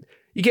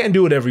you can't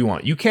do whatever you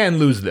want. You can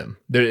lose them.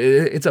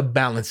 It's a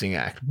balancing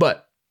act,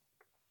 but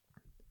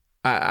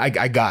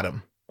I got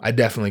them. I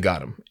definitely got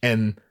them.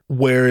 And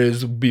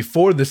whereas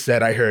before the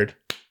set, I heard,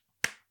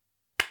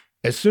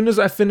 as soon as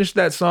I finished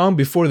that song,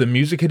 before the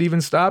music had even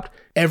stopped,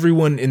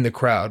 everyone in the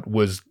crowd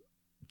was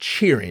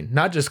cheering,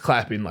 not just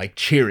clapping, like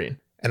cheering.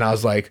 And I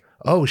was like,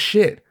 oh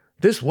shit,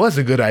 this was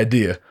a good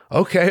idea.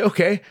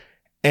 Okay.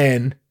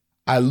 And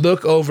I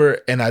look over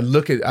and I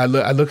look at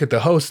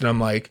the host and I'm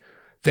like,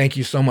 thank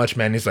you so much,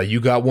 man. He's like, you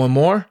got one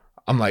more?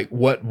 I'm like,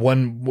 what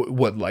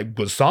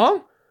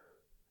song?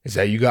 Is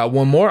that you got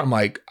one more? I'm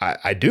like,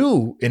 I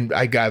do. And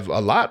I got a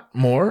lot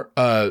more.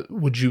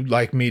 Would you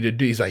like me to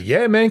do? He's like,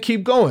 yeah, man,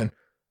 keep going.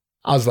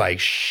 I was like,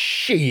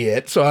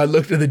 shit. So I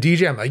looked at the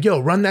DJ. I'm like, yo,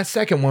 run that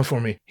second one for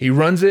me. He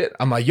runs it.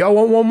 I'm like, y'all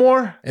want one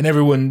more? And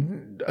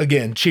everyone,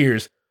 again,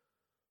 cheers.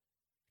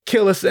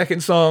 Kill a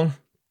second song.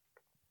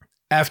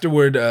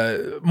 Afterward,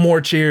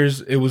 more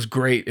cheers. It was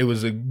great. It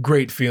was a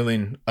great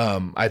feeling.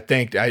 I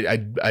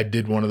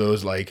did one of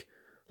those like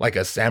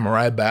a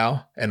samurai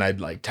bow, and I'd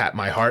like tap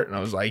my heart, and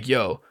I was like,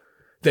 yo,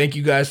 thank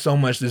you guys so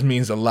much. This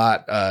means a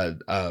lot.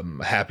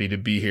 Happy to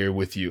be here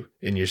with you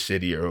in your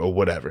city or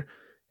whatever.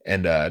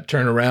 And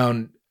turn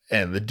around,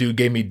 and the dude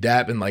gave me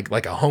dap and like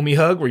a homie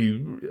hug where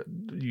you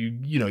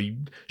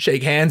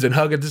shake hands and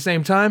hug at the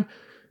same time.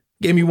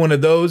 Gave me one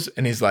of those,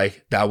 and he's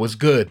like, that was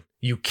good.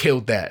 You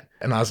killed that.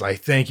 And I was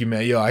like, thank you,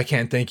 man. Yo, I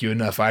can't thank you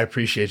enough. I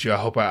appreciate you. I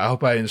hope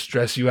I didn't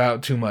stress you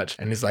out too much.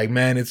 And he's like,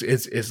 man,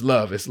 it's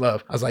love. It's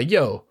love. I was like,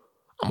 yo,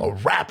 I'm a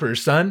rapper,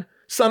 son.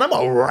 I'm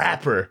a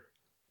rapper.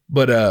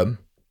 But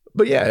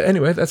yeah,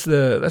 anyway, that's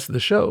the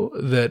show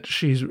that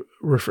she's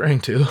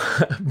referring to.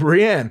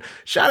 Brienne.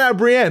 Shout out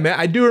Brienne, man.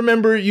 I do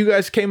remember you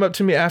guys came up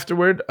to me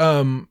afterward,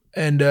 and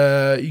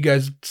you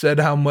guys said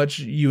how much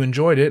you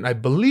enjoyed it. And I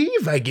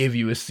believe I gave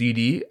you a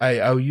CD.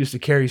 I used to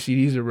carry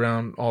CDs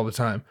around all the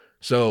time.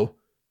 So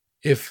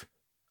if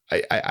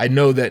I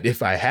know that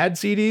if I had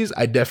CDs,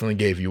 I definitely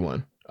gave you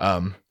one.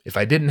 If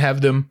I didn't have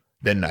them,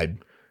 then I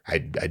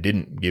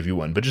didn't give you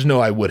one. But just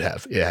know I would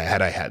have,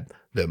 had I had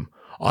them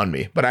on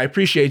me. But I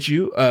appreciate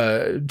you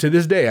to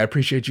this day. I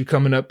appreciate you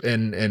coming up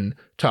and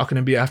talking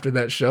to me after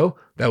that show.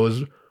 That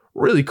was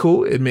really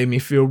cool. It made me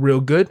feel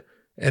real good.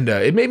 And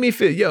it made me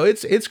feel, yo,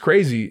 it's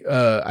crazy.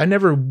 I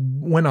never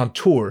went on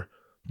tour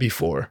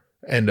before.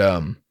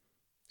 And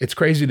it's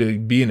crazy to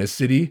be in a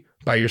city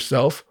by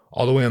yourself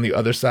all the way on the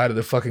other side of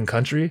the fucking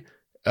country.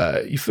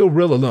 You feel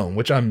real alone,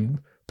 which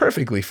I'm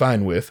perfectly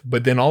fine with.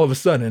 But then all of a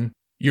sudden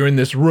you're in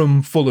this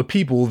room full of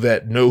people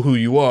that know who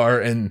you are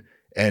and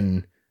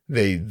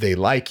they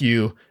like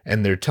you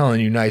and they're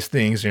telling you nice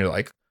things. And you're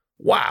like,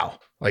 wow,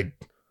 like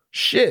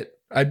shit,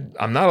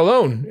 I'm not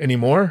alone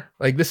anymore.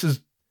 Like this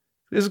is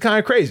kind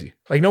of crazy.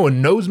 Like no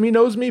one knows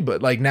me,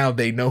 but like now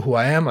they know who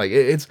I am. Like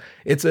it's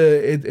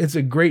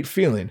a great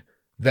feeling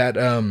that,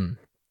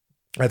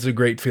 That's a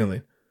great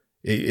feeling.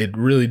 It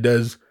really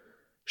does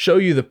show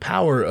you the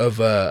power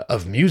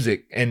of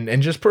music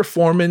and just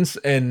performance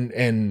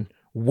and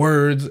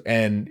words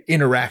and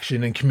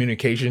interaction and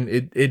communication.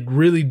 It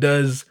really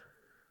does.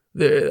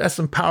 That's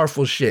some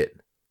powerful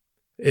shit.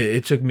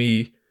 It took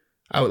me,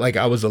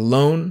 I was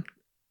alone.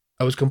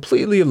 I was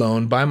completely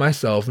alone by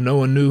myself. No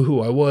one knew who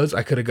I was.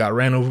 I could have got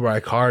ran over by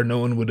a car. No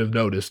one would have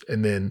noticed.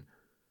 And then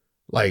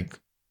like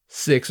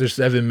 6 or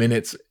 7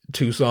 minutes,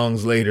 2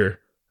 songs later,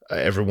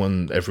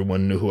 everyone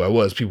knew who I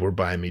was. People were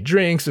buying me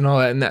drinks and all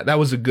that. And that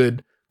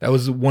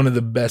was one of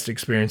the best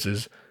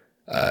experiences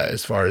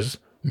as far as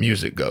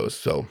music goes.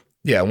 So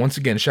yeah, once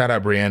again, shout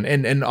out Brienne.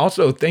 And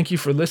also thank you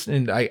for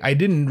listening. I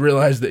didn't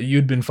realize that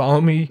you'd been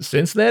following me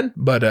since then,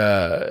 but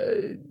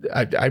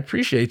I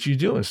appreciate you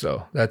doing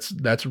so.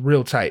 That's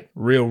real tight,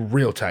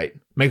 real tight.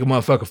 Make a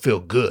motherfucker feel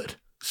good.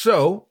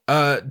 So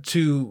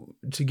to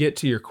get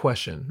to your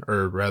question,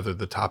 or rather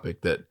the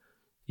topic that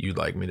you'd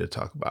like me to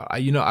talk about,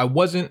 I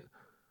wasn't,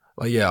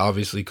 well, yeah,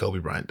 obviously Kobe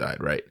Bryant died,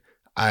 right?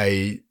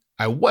 I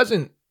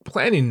wasn't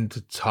planning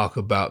to talk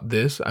about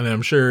this. I mean,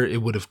 I'm sure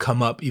it would have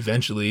come up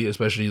eventually,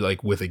 especially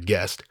like with a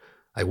guest,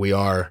 like we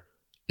are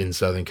in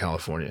Southern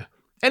California,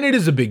 and it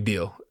is a big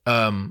deal.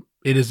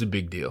 It is a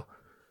big deal,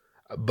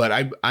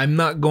 but I'm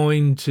not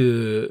going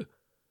to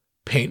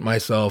paint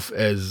myself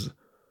as,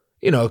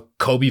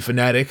 Kobe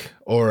fanatic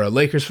or a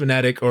Lakers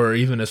fanatic or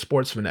even a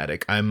sports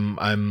fanatic.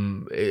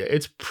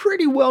 It's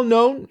pretty well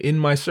known in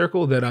my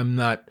circle that I'm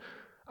not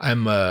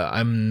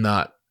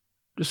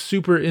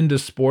super into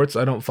sports.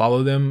 I don't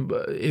follow them.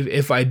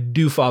 If I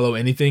do follow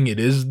anything, it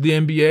is the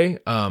NBA.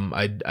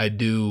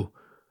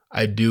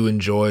 I do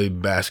enjoy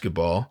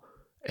basketball,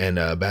 and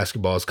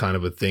basketball is kind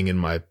of a thing in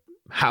my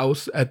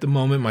house at the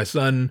moment. My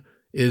son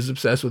is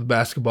obsessed with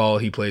basketball.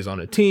 He plays on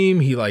a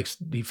team.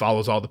 He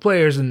follows all the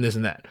players and this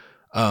and that.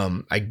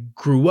 I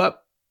grew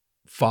up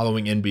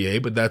following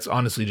NBA, but that's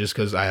honestly just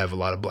because I have a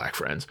lot of black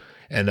friends,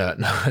 and no,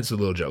 that's a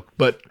little joke,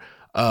 but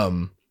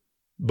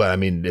I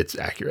mean, it's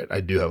accurate. I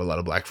do have a lot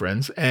of black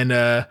friends, and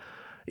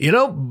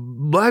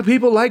black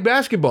people like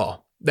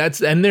basketball.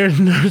 And there's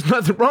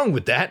nothing wrong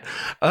with that.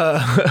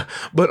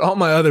 But all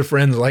my other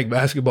friends like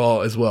basketball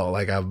as well.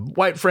 Like I have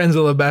white friends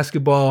that love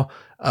basketball.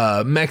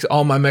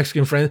 All my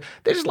Mexican friends,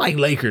 they just like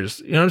Lakers.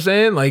 You know what I'm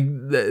saying? Like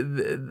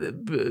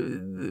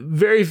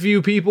very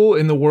few people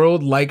in the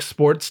world like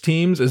sports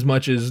teams as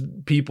much as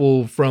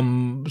people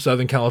from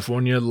Southern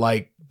California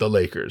like the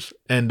Lakers.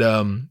 And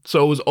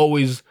so it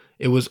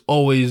was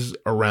always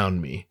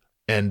around me.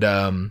 And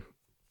I've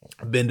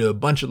been to a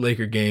bunch of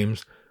Laker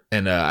games,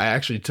 and I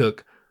actually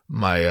took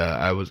my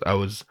I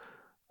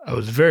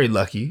was very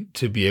lucky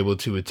to be able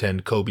to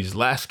attend Kobe's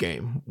last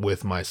game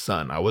with my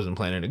son. I wasn't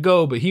planning to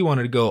go, but he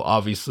wanted to go,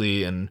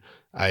 obviously, and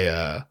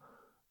I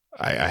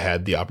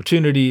had the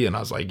opportunity, and I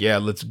was like, yeah,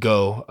 let's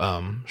go.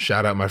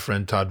 Shout out my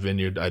friend Todd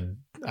Vineyard. I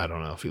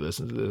don't know if he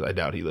listens to this. I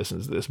doubt he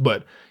listens to this,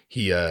 but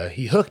he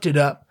hooked it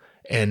up.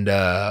 And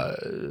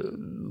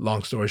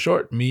long story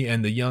short, me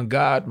and the young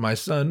god, my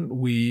son,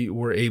 we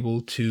were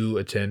able to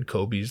attend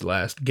Kobe's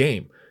last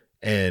game.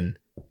 And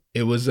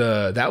it was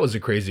that was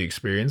a crazy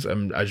experience.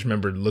 I just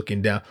remember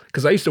looking down,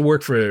 because I used to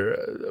work for,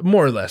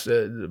 more or less,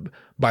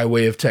 by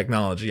way of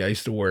technology, I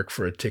used to work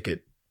for a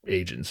ticket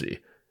agency.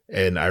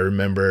 And I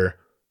remember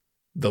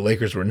the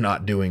Lakers were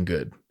not doing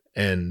good.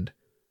 And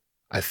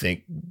I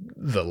think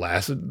the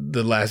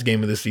last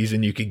game of the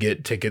season, you could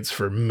get tickets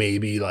for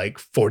maybe like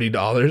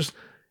 $40.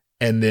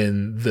 And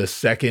then the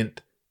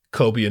second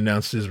Kobe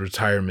announced his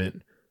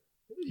retirement,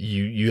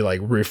 you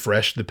like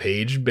refresh the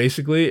page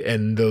basically,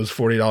 and those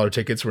 $40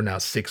 tickets were now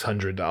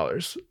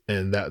 $600,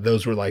 and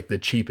those were like the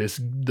cheapest.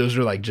 Those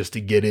were like just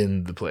to get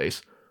in the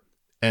place,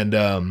 and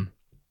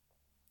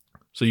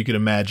so you could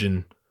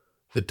imagine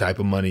the type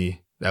of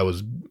money that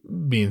was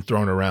being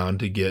thrown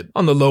around to get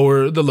on the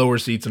lower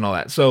seats and all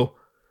that. So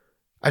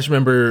I just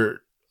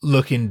remember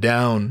looking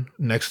down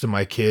next to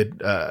my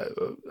kid.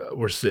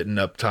 We're sitting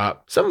up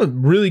top,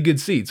 some really good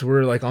seats.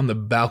 We're like on the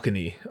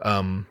balcony,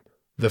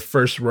 the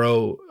first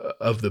row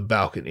of the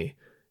balcony,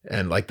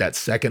 and like that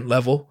second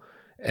level,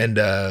 and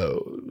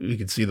you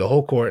could see the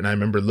whole court. And I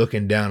remember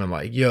looking down, I'm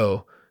like,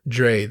 yo,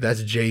 Dre,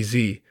 that's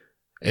Jay-Z.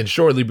 And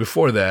shortly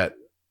before that,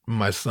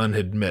 my son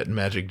had met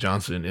Magic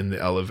Johnson in the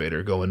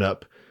elevator going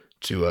up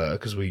to,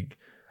 cause I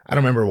don't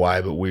remember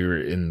why, but we were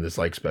in this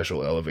like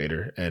special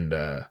elevator, and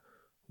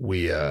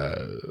we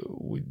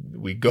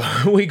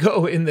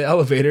go in the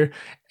elevator,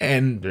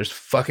 and there's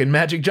fucking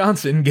Magic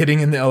Johnson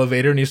getting in the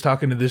elevator, and he's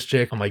talking to this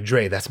chick. I'm like,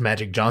 Dre, that's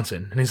Magic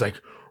Johnson. And he's like,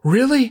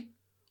 really?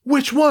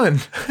 Which one?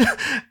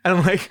 And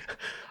I'm like,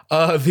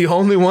 the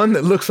only one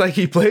that looks like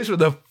he plays for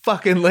the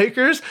fucking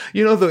Lakers.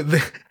 You know,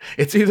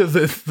 it's either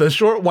the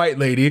short white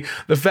lady,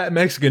 the fat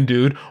Mexican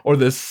dude, or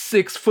the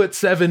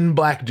 6'7"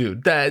 black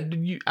dude. I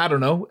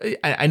don't know.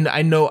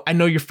 I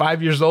know you're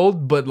 5 years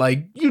old, but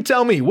like, you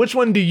tell me, which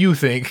one do you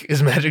think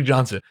is Magic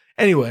Johnson?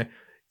 Anyway,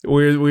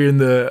 we're in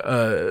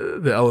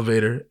the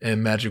elevator,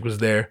 and Magic was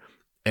there,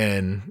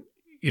 and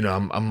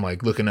I'm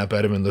like looking up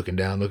at him and looking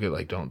down,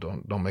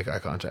 don't make eye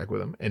contact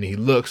with him. And he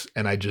looks,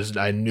 and I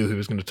knew he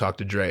was going to talk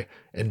to Dre.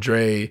 And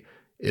Dre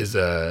is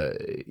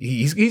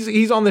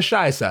he's on the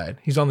shy side.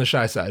 He's on the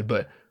shy side,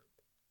 but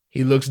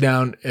he looks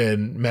down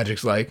and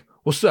Magic's like,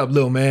 "What's up,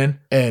 little man?"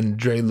 And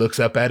Dre looks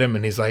up at him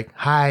and he's like,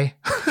 "Hi."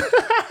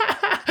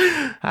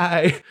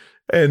 Hi.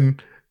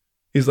 And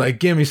he's like,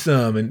 "Give me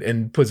some,"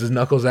 and puts his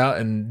knuckles out,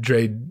 and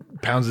Dre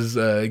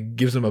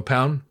gives him a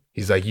pound.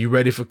 He's like, "You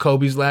ready for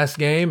Kobe's last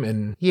game?"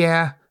 And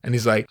yeah. And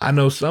he's like, "I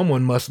know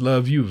someone must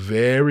love you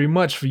very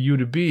much for you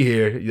to be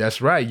here.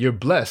 That's right. You're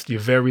blessed. You're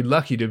very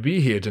lucky to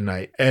be here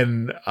tonight."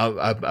 And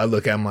I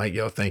look at him like,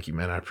 "Yo, thank you,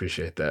 man. I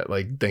appreciate that.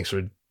 Like, thanks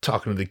for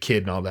talking to the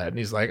kid and all that." And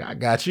he's like, "I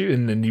got you."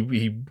 And then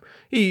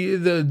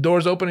the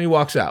doors open and he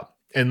walks out.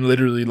 And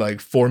literally like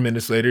 4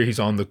 minutes later, he's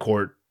on the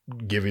court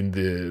giving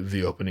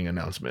the opening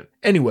announcement.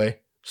 Anyway,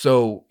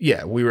 so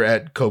yeah, we were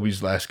at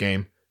Kobe's last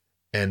game,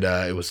 and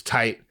it was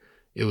tight.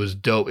 It was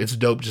dope. It's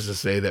dope just to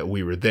say that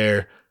we were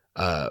there.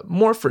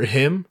 More for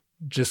him,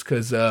 just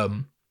because,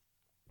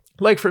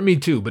 like for me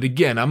too. But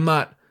again,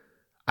 I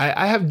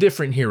have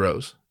different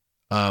heroes.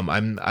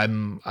 I'm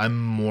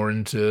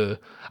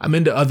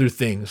into other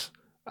things.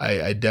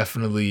 I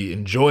definitely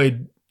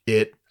enjoyed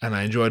it, and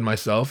I enjoyed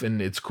myself,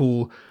 and it's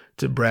cool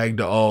to brag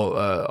to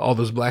all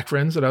those black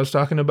friends that I was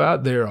talking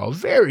about. They're all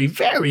very,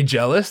 very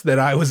jealous that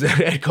I was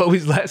at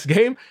Kobe's last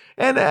game,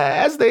 and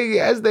as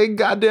they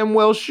goddamn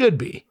well should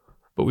be.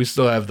 But we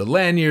still have the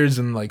lanyards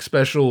and like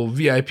special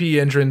VIP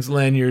entrance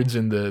lanyards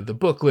and the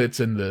booklets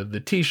and the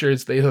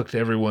t-shirts. They hooked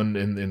everyone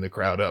in the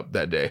crowd up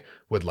that day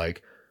with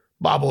like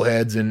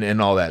bobbleheads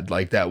and all that,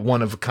 like that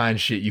one of a kind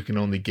shit you can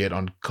only get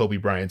on Kobe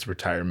Bryant's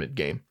retirement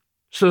game.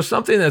 So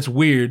something that's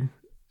weird,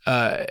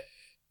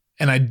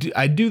 and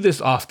I do this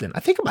often. I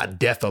think about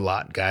death a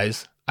lot,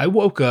 guys. I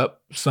woke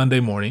up Sunday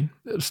morning,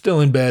 still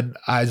in bed,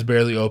 eyes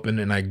barely open,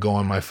 and I go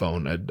on my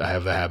phone. I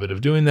have a habit of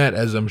doing that,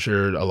 as I'm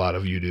sure a lot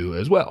of you do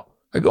as well.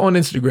 I go on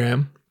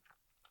Instagram,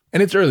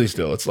 and it's early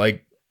still. It's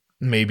like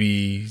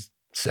maybe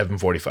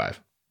 7:45.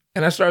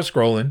 And I start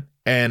scrolling,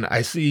 and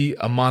I see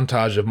a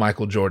montage of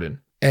Michael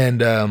Jordan.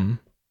 And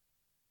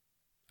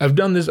I've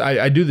done this,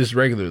 I do this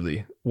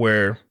regularly,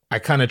 where I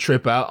kind of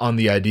trip out on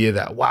the idea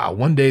that, wow,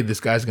 one day this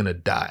guy's going to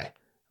die.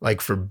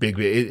 Like for big,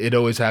 it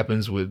always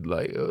happens with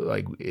like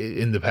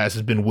in the past,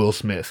 it's been Will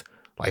Smith.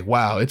 Like,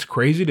 wow, it's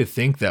crazy to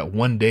think that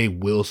one day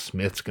Will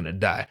Smith's going to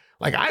die.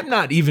 Like, I'm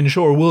not even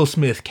sure Will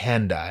Smith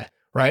can die.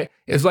 Right?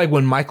 It's like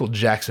when Michael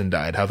Jackson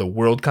died, how the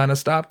world kind of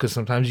stopped, because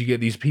sometimes you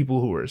get these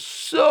people who are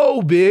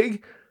so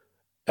big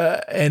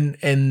and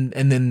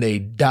then they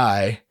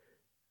die.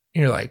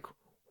 And you're like,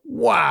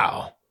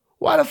 wow,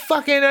 why the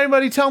fuck ain't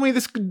anybody tell me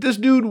this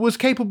dude was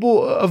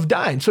capable of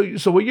dying?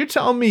 So what you're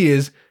telling me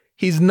is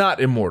he's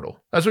not immortal.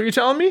 That's what you're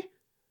telling me?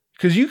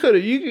 Because you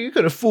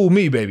could have fooled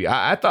me, baby.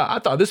 I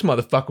thought this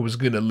motherfucker was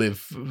gonna live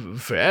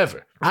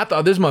forever. I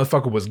thought this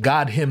motherfucker was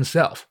God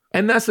himself.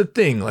 And that's the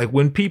thing. Like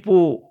when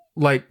people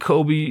like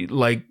Kobe,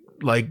 like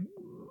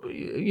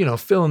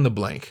fill in the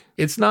blank.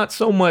 It's not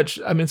so much,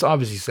 I mean, it's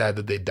obviously sad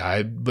that they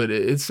died, but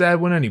it's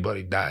sad when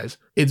anybody dies.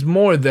 It's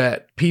more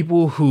that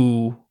people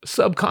who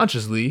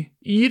subconsciously,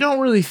 you don't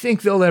really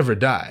think they'll ever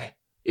die.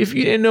 If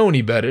you didn't know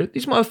any better,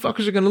 these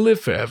motherfuckers are going to live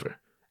forever.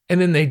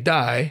 And then they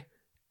die,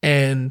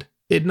 and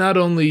it not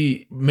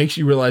only makes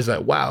you realize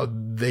that, wow,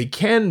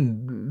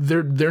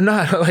 they're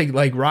not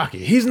like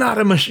Rocky. He's not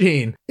a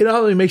machine. It not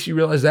only makes you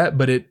realize that,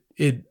 but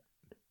it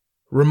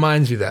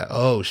reminds you that,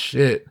 oh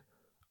shit,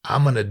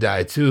 I'm going to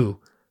die too.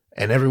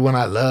 And everyone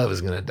I love is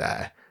going to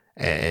die.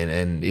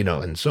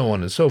 And so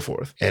on and so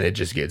forth. And it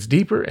just gets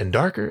deeper and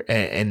darker.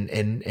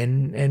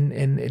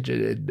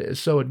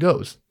 So it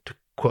goes, to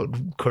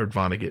quote Kurt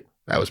Vonnegut.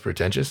 That was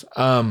pretentious.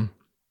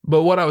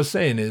 But what I was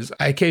saying is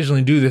I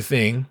occasionally do the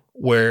thing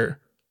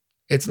where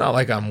it's not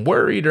like I'm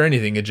worried or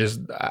anything. It just,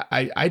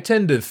 I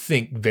tend to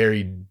think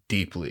very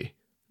deeply.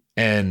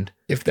 And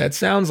if that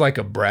sounds like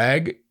a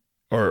brag,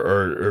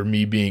 or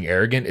me being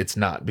arrogant, it's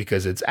not,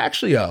 because it's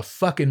actually a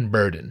fucking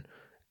burden.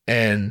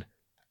 And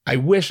I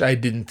wish I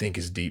didn't think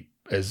as deep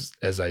as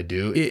I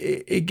do.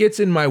 It gets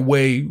in my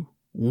way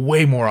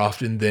more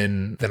often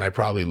than I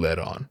probably let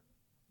on.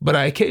 But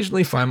I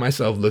occasionally find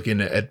myself looking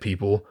at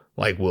people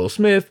like Will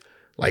Smith,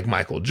 like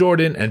Michael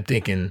Jordan, and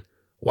thinking,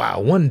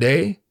 wow, one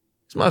day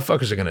these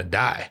motherfuckers are going to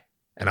die.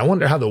 And I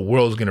wonder how the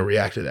world's going to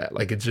react to that.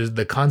 Like, it's just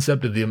the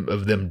concept of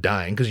them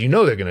dying, because they're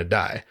going to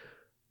die.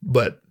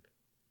 But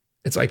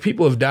it's like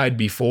people have died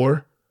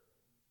before,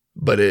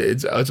 but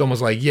it's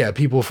almost like, yeah,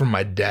 people from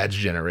my dad's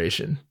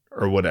generation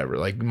or whatever,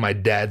 like my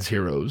dad's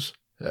heroes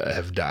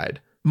have died.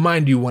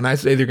 Mind you, when I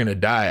say they're going to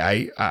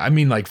die, I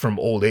mean like from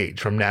old age,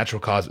 from natural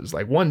causes.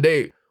 Like one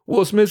day,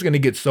 Will Smith's going to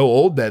get so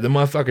old that the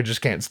motherfucker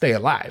just can't stay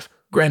alive.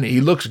 Granted,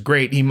 he looks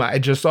great. I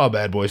just saw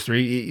Bad Boys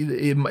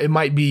 3. It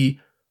might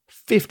be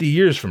 50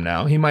 years from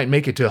now. He might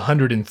make it to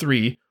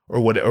 103 or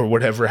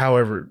whatever,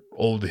 however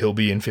old he'll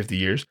be in 50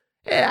 years.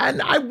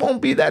 And I won't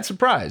be that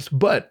surprised.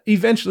 But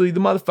eventually the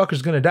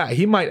motherfucker's going to die.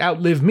 He might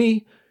outlive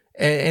me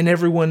and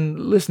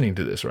everyone listening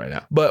to this right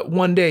now. But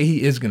one day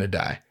he is going to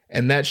die.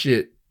 And that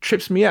shit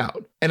trips me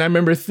out. And I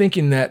remember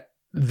thinking that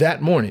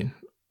morning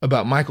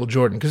about Michael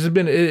Jordan, because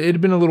it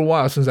had been a little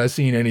while since I'd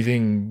seen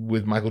anything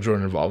with Michael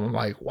Jordan involved. I'm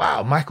like,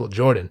 wow, Michael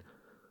Jordan.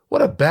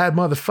 What a bad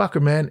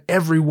motherfucker, man.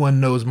 Everyone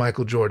knows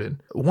Michael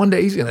Jordan. One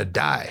day he's going to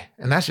die.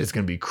 And that shit's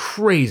going to be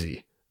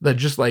crazy. That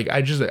just like,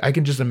 I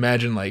can just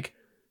imagine like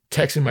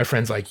texting my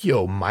friends like,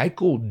 yo,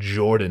 Michael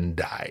Jordan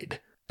died.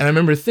 And I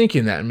remember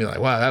thinking that and be like,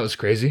 wow, that was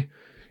crazy.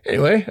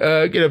 Anyway,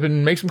 get up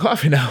and make some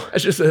coffee now.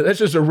 That's just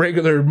a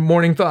regular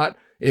morning thought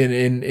in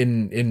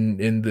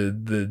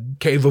the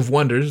cave of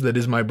wonders that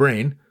is my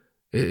brain.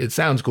 It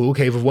sounds cool,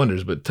 cave of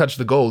wonders, but touch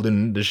the gold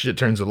and the shit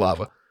turns to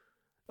lava.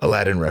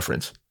 Aladdin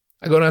reference.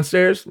 I go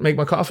downstairs, make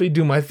my coffee,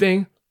 do my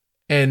thing,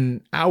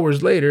 and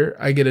hours later,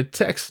 I get a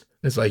text.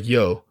 It's like,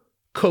 yo,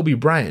 Kobe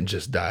Bryant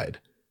just died.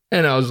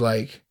 And I was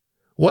like,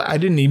 what? I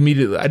didn't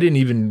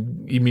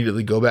even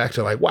immediately go back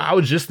to like, wow, I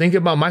was just thinking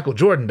about Michael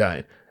Jordan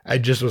dying. I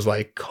just was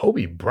like,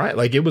 Kobe Bryant.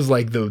 Like, it was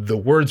like the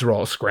words were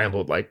all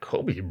scrambled. Like,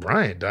 Kobe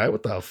Bryant died?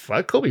 What the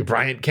fuck? Kobe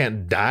Bryant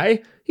can't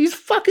die. He's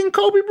fucking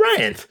Kobe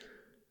Bryant.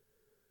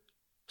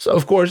 So,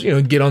 of course,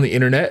 get on the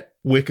internet.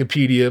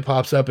 Wikipedia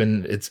pops up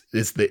and it's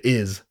the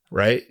is,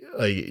 right?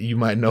 Like, you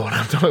might know what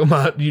I'm talking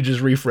about. You just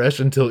refresh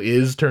until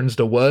is turns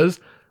to was.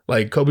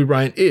 Like, Kobe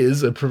Bryant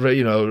is a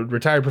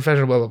retired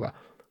professional, blah, blah, blah.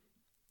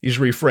 You just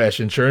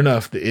refresh, and sure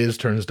enough, the is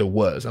turns to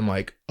was. I'm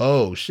like,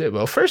 oh shit.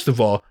 Well, first of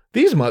all,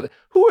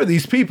 who are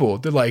these people?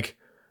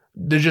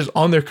 They're just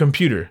on their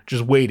computer,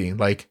 just waiting.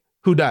 Like,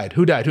 who died?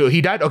 Who died?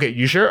 He died? Okay,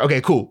 you sure? Okay,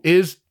 cool.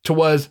 Is to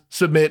was,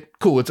 submit,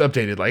 cool, it's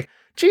updated. Like,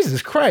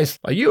 Jesus Christ,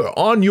 like, you are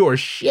on your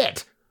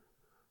shit.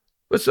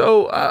 But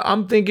so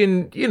I'm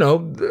thinking,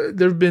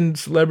 there have been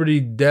celebrity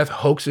death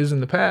hoaxes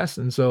in the past.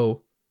 And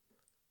so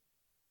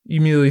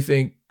you immediately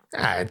think,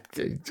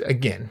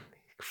 again,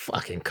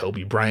 fucking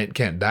Kobe Bryant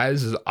can't die.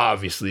 This is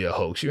obviously a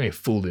hoax. You ain't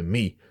fooling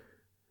me.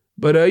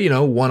 But,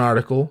 one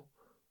article,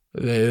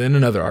 then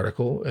another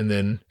article, and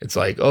then it's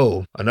like,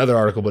 oh, another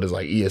article, but it's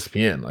like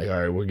ESPN. Like, all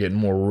right, we're getting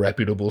more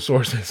reputable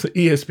sources.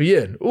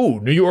 ESPN.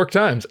 Ooh, New York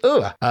Times.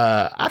 Ugh.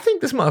 I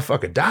think this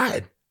motherfucker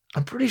died.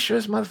 I'm pretty sure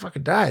this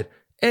motherfucker died.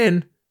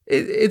 And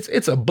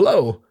it's a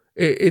blow.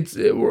 It's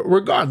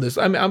regardless.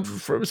 I mean,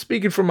 I'm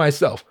speaking for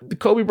myself.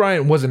 Kobe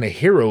Bryant wasn't a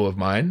hero of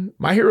mine.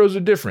 My heroes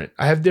are different.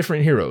 I have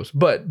different heroes,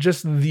 but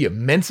just the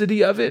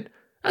immensity of it,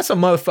 that's a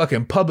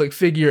motherfucking public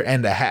figure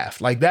and a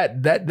half. Like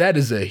that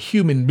is a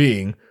human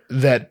being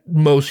that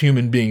most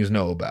human beings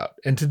know about.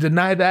 And to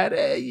deny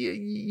that,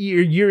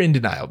 you're in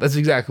denial. That's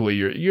exactly what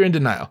you're in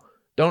denial.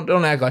 Don't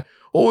act like,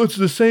 oh, it's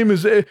the same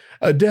as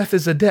a death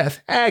is a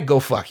death. Go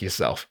fuck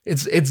yourself.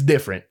 It's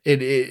different.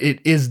 It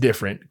is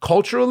different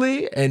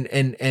culturally and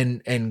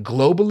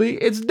globally.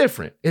 It's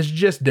different. It's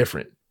just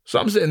different. So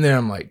I'm sitting there.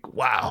 I'm like,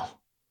 wow,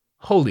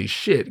 holy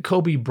shit.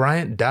 Kobe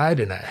Bryant died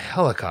in a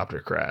helicopter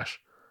crash.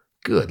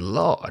 Good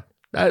Lord.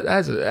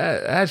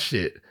 That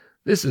shit.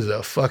 This is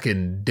a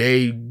fucking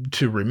day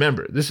to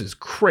remember. This is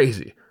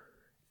crazy.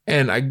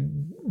 And I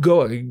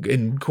go,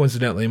 and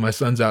coincidentally, my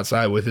son's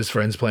outside with his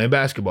friends playing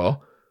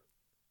basketball.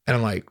 And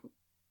I'm like,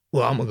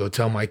 well, I'm going to go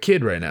tell my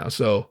kid right now.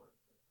 So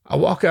I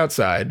walk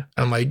outside.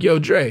 I'm like, yo,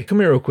 Dre,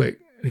 come here real quick.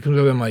 And he comes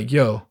over. I'm like,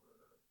 yo,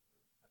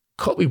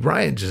 Kobe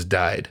Bryant just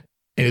died.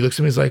 And he looks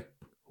at me. He's like,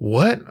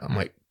 what? I'm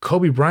like,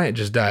 Kobe Bryant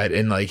just died.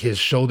 And like his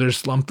shoulders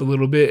slumped a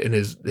little bit and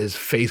his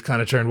face kind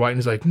of turned white. And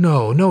he's like,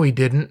 no, he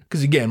didn't.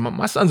 Because again,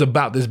 my son's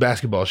about this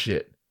basketball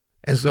shit.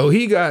 And so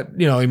he got,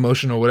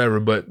 emotional or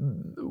whatever. But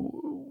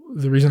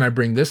the reason I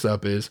bring this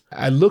up is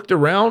I looked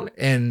around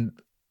and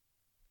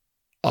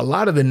a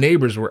lot of the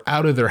neighbors were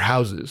out of their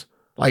houses.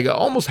 Like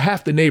almost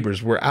half the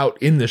neighbors were out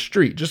in the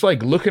street, just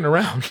like looking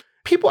around.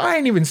 People I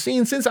ain't even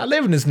seen since I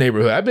live in this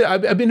neighborhood.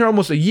 I've been here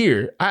almost a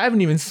year. I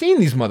haven't even seen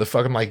these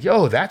motherfuckers. I'm like,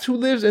 yo, that's who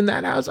lives in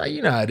that house. Like,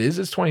 you know how it is.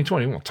 It's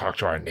 2020. We won't talk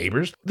to our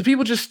neighbors. The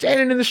people just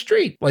standing in the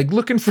street, like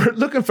looking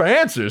for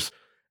answers.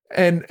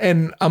 And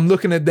I'm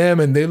looking at them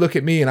and they look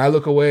at me and I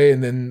look away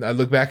and then I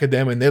look back at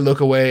them and they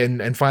look away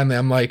and finally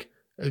I'm like,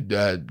 and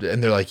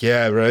they're like,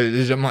 yeah,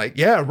 right. I'm like,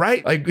 yeah,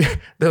 right. Like,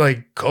 they're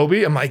like,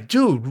 Kobe. I'm like,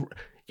 dude,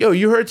 yo,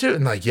 you heard too?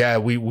 And like, yeah,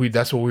 we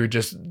that's what we were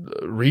just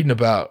reading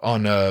about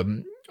on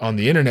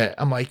the internet.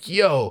 I'm like,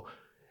 yo,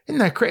 isn't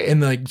that crazy?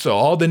 And like, so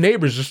all the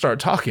neighbors just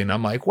start talking.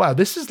 I'm like, wow,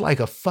 this is like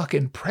a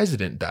fucking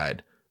president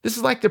died. This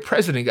is like the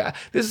president guy.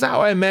 This is how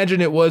I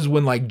imagine it was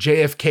when like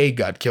JFK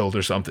got killed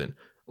or something.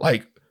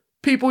 Like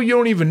people you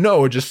don't even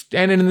know are just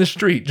standing in the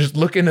street, just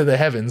looking to the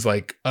heavens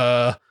like,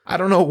 I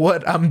don't know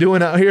what I'm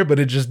doing out here, but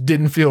it just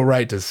didn't feel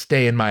right to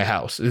stay in my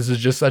house. This is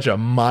just such a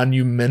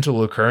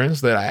monumental occurrence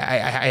that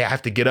I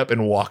have to get up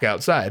and walk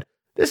outside.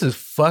 This is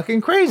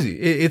fucking crazy.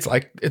 It's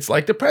like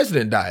the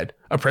president died,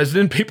 a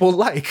president people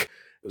like.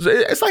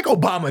 It's like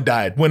Obama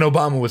died when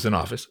Obama was in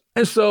office.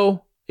 And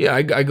so, yeah,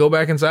 I go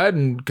back inside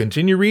and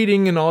continue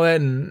reading and all that.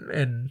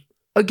 And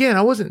again,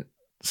 I wasn't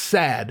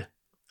sad.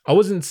 I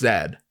wasn't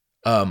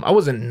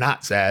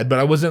not sad, but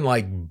I wasn't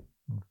like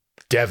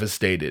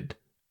devastated.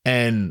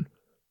 And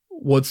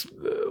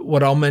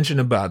what I'll mention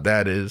about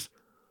that is,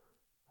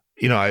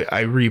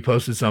 I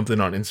reposted something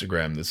on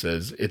Instagram that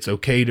says it's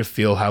okay to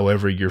feel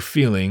however you're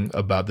feeling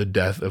about the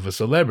death of a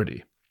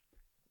celebrity.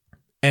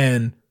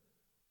 And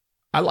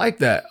I like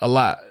that a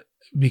lot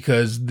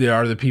because there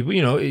are the people,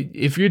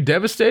 if you're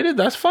devastated,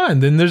 that's fine.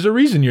 Then there's a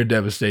reason you're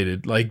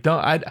devastated. Like,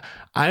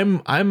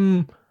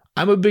 I'm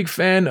a big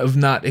fan of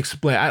not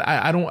explain.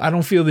 I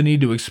don't feel the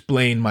need to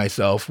explain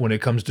myself when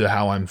it comes to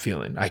how I'm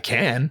feeling. I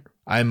can.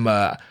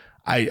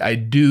 I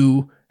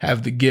do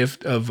have the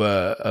gift of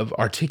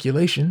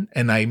articulation,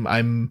 and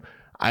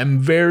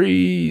I'm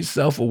very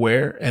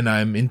self-aware, and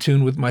I'm in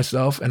tune with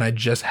myself, and I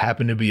just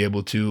happen to be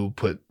able to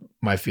put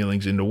my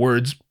feelings into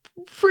words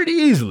pretty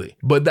easily.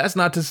 But that's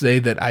not to say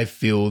that I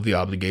feel the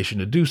obligation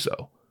to do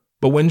so.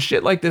 But when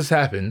shit like this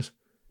happens,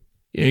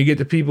 you get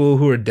the people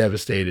who are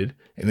devastated,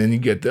 and then you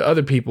get the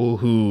other people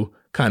who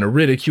kind of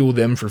ridicule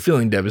them for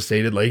feeling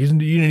devastated. Like, you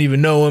didn't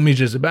even know him. He's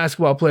just a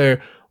basketball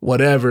player,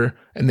 whatever.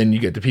 And then you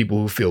get the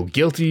people who feel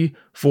guilty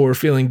for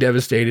feeling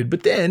devastated.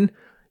 But then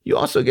you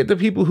also get the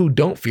people who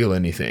don't feel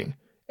anything.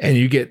 And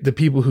you get the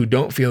people who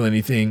don't feel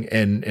anything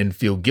and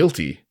feel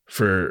guilty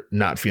for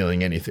not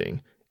feeling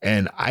anything.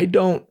 And I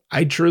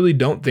truly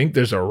don't think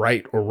there's a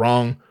right or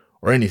wrong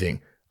or anything.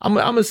 I'm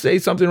going to say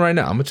something right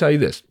now. I'm going to tell you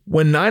this.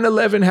 When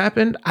 9/11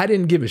 happened, I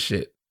didn't give a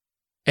shit.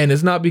 And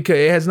it's not because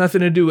it has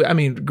nothing to do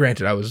with,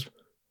 granted, I was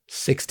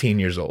 16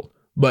 years old,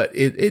 but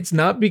it's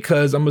not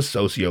because I'm a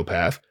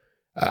sociopath.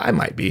 I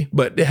might be,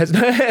 but it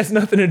has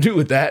nothing to do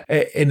with that.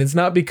 And it's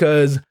not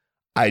because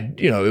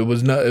it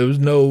was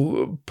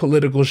no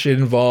political shit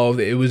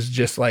involved. It was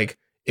just like,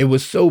 it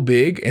was so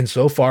big and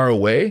so far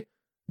away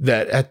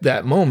that at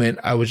that moment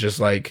I was just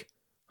like,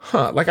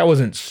 like I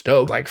wasn't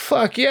stoked. Like,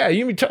 fuck yeah,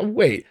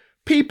 wait,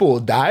 people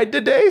died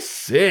today?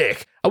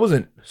 Sick. I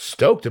wasn't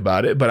stoked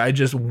about it, but I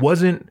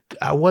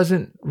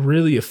wasn't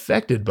really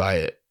affected by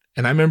it.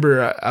 And I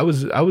remember I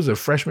was a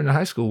freshman in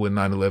high school when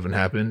 9/11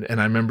 happened,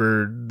 and I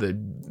remember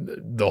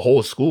the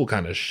whole school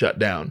kind of shut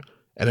down.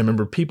 And I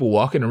remember people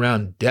walking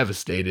around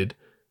devastated,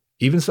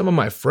 even some of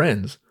my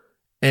friends.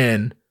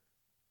 And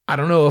I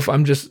don't know if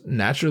I'm just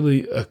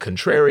naturally a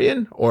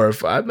contrarian or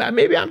if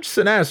maybe I'm just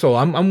an asshole.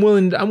 I'm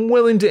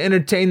willing to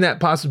entertain that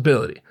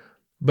possibility.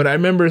 But I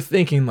remember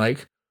thinking,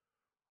 like,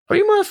 are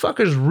you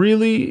motherfuckers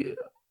really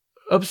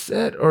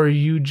upset, or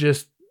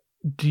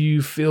do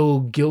you feel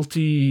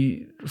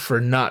guilty for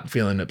not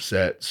feeling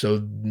upset?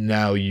 So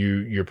now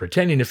you're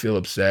pretending to feel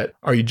upset.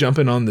 Are you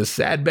jumping on the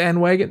sad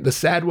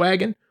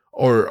wagon,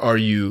 or are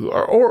you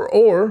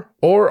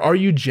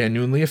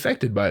genuinely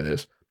affected by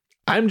this?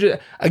 I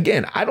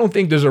don't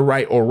think there's a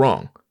right or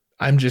wrong.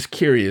 I'm just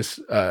curious.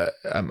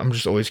 I'm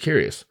just always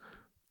curious.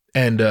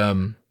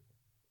 And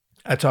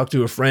I talked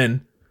to a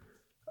friend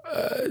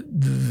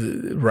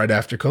right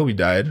after Kobe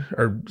died,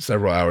 or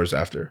several hours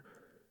after,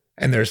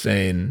 and they're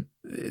saying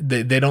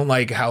they don't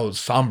like how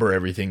somber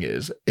everything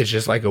is. It's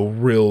just like a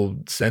real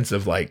sense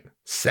of like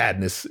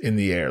sadness in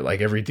the air.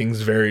 Like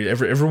everything's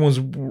everyone's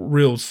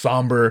real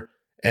somber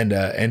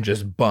and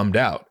just bummed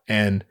out,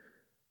 and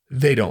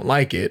they don't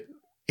like it.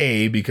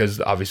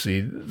 Because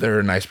obviously they're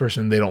a nice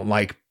person. They don't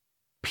like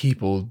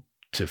people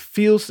to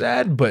feel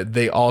sad, but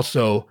they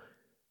also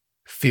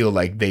feel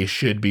like they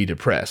should be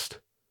depressed.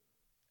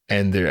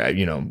 And they're,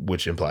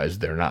 which implies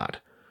they're not.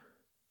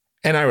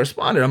 And I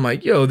responded, I'm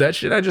like, yo, that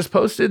shit I just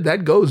posted,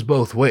 that goes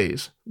both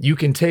ways. You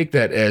can take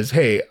that as,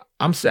 hey,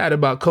 I'm sad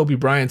about Kobe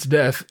Bryant's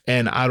death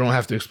and I don't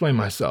have to explain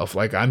myself.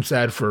 Like, I'm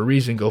sad for a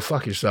reason. Go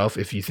fuck yourself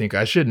if you think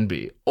I shouldn't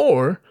be.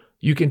 Or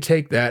you can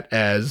take that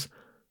as,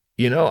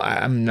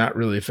 I'm not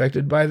really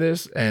affected by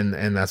this,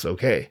 and that's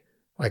okay.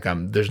 Like,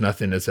 there's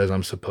nothing that says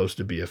I'm supposed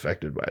to be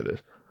affected by this.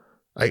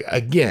 Like,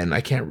 again,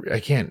 I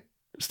can't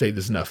state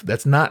this enough.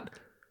 That's not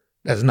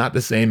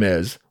the same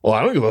as, well,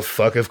 I don't give a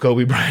fuck if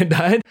Kobe Bryant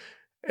died,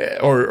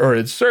 or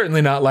it's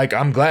certainly not like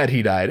I'm glad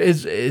he died.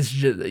 It's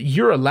just,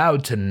 you're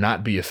allowed to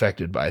not be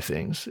affected by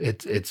things.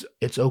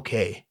 It's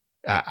okay.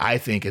 I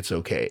think it's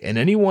okay. And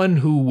anyone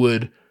who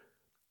would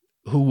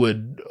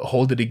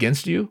hold it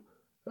against you,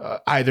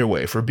 either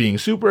way, for being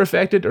super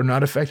affected or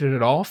not affected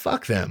at all,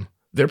 fuck them.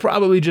 They're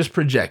probably just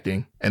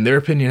projecting, and their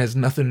opinion has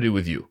nothing to do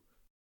with you.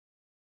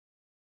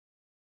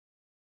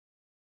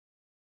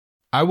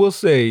 I will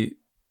say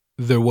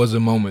there was a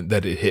moment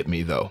that it hit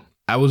me, though.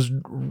 I was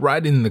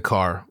riding in the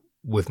car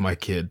with my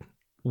kid.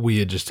 We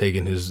had just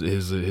taken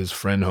his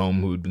friend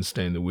home who had been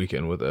staying the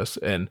weekend with us,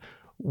 and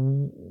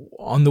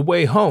on the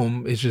way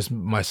home, it's just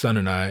my son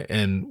and I,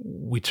 and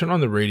we turn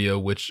on the radio,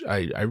 which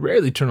I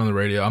rarely turn on the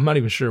radio. I'm not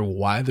even sure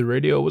why the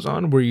radio was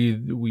on.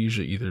 We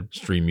usually either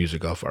stream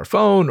music off our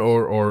phone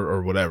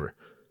or whatever.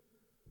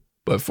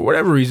 But for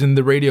whatever reason,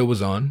 the radio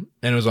was on,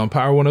 and it was on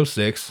Power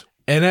 106.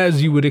 And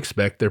as you would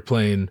expect, they're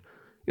playing,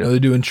 they're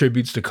doing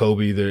tributes to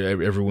Kobe.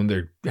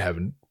 They're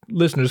having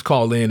listeners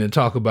call in and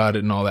talk about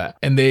it and all that.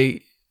 And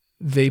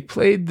they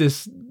played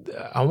this,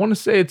 I want to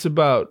say it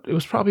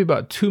was probably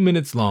about 2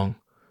 minutes long.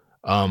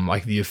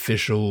 Like the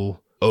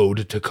official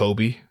ode to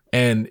Kobe.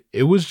 And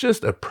it was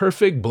just a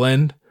perfect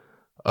blend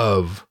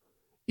of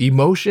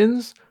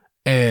emotions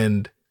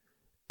and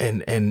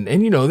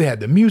and you know, they had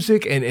the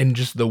music and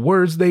just the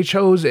words they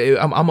chose.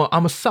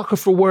 I'm a sucker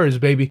for words,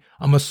 baby.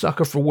 I'm a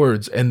sucker for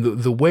words. And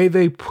the way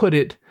they put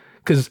it,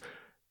 because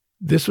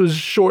this was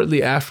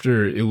shortly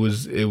after it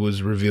was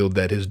revealed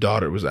that his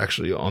daughter was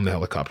actually on the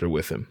helicopter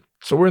with him.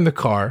 So we're in the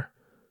car.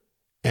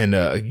 And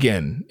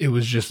again, it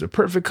was just a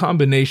perfect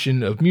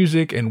combination of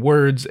music and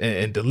words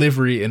and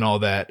delivery and all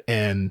that.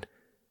 And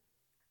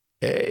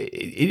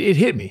it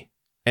hit me.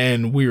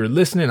 And we were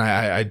listening.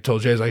 I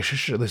told Jay, I was like,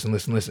 shh,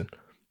 listen.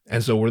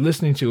 And so we're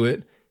listening to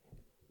it.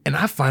 And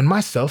I find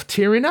myself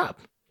tearing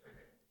up.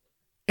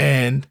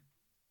 And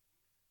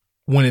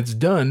when it's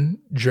done,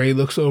 Dre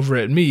looks over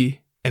at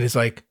me and it's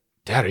like,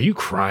 Dad, are you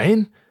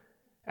crying?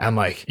 I'm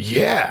like,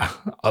 yeah,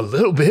 a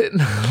little bit.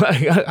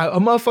 Like a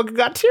motherfucker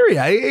got teary.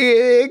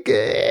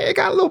 It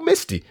got a little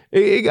misty.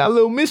 It got a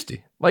little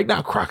misty. Like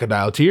not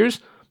crocodile tears,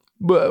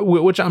 but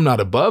which I'm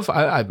not above.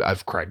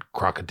 I've cried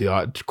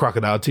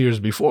crocodile tears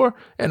before,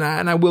 and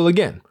I will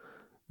again.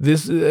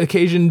 This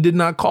occasion did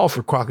not call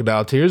for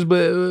crocodile tears,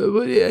 but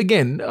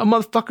again, a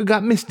motherfucker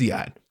got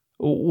misty-eyed.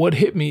 What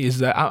hit me is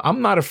that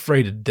I'm not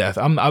afraid of death.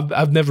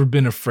 I've never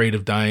been afraid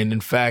of dying.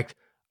 In fact,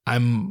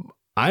 I'm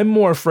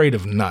more afraid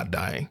of not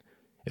dying.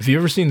 If you've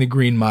ever seen The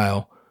Green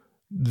Mile,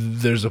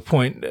 there's a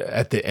point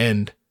at the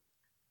end.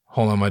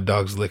 Hold on, my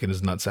dog's licking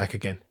his nutsack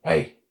again.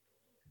 Hey,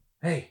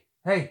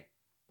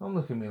 don't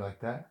look at me like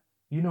that.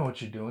 You know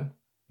what you're doing.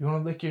 You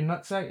want to lick your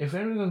nutsack? If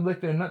anyone's going to lick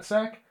their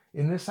nutsack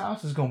in this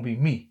house, it's going to be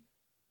me.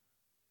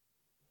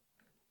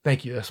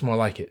 Thank you. That's more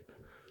like it.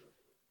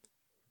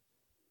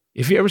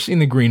 If you ever seen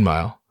The Green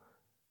Mile,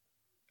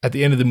 at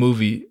the end of the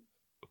movie,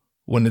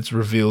 when it's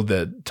revealed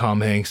that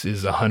Tom Hanks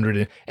is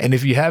 100, and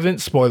if you haven't,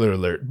 spoiler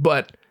alert,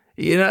 but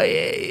you know,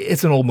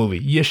 it's an old movie.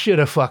 You should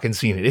have fucking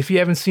seen it. If you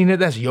haven't seen it,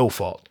 that's your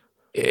fault.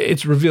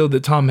 It's revealed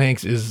that Tom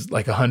Hanks is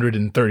like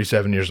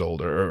 137 years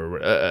old or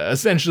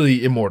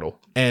essentially immortal.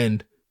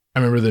 And I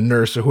remember the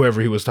nurse or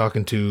whoever he was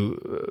talking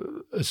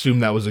to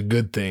assumed that was a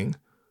good thing.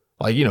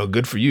 Like, you know,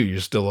 good for you.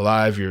 You're still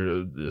alive.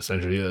 You're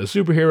essentially a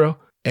superhero.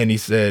 And he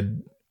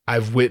said,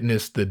 I've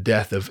witnessed the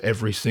death of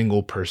every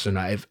single person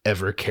I've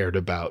ever cared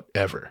about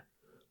ever.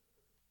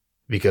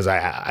 Because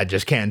I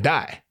just can't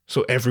die.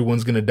 So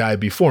everyone's going to die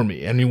before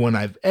me. Anyone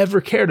I've ever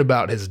cared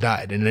about has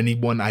died. And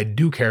anyone I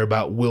do care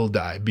about will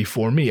die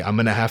before me. I'm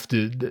going to have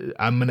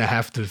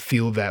to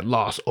feel that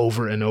loss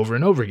over and over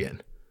and over again.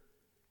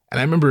 And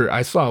I remember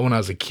I saw it when I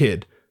was a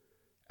kid.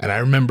 And I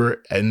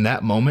remember in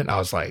that moment, I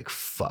was like,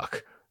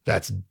 fuck,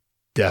 that's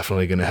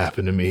definitely going to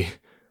happen to me.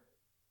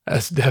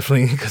 That's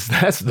definitely, because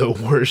that's the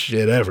worst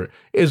shit ever.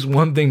 It's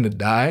one thing to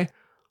die,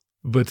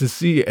 but to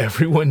see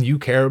everyone you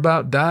care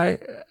about die,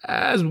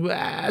 as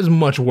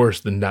much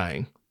worse than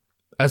dying.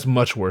 That's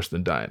much worse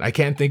than dying. I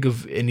can't think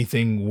of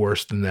anything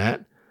worse than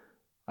that.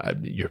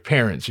 Your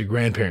parents, your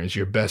grandparents,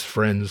 your best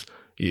friends,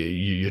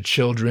 your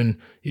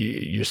children,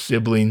 your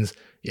siblings,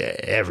 yeah,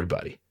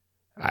 everybody.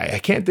 I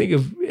can't think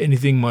of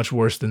anything much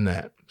worse than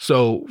that.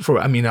 So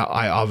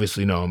I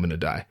obviously know I'm going to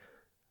die,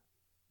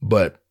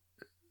 but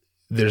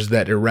there's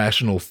that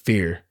irrational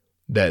fear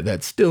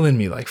that's still in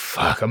me. Like,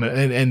 fuck,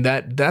 and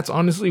that's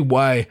honestly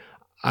why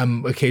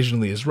I'm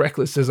occasionally as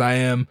reckless as I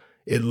am.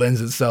 It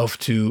lends itself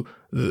to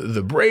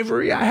the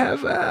bravery I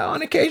have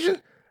on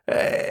occasion.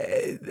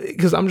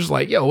 Because I'm just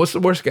like, yo, what's the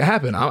worst that could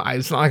happen?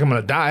 It's not like I'm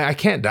going to die. I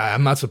can't die.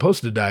 I'm not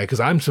supposed to die because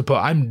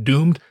I'm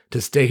doomed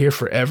to stay here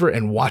forever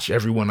and watch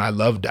everyone I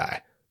love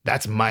die.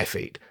 That's my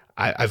fate.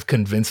 I've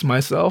convinced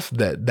myself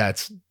that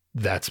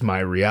that's my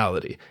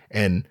reality.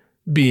 And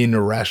being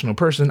a rational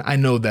person, I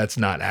know that's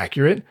not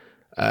accurate.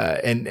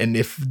 And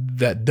if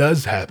that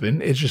does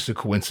happen, it's just a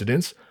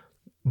coincidence.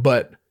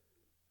 But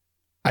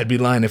I'd be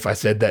lying if I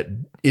said that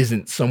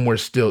isn't somewhere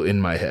still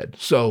in my head.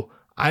 So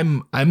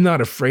I'm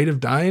not afraid of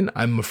dying.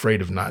 I'm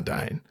afraid of not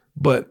dying.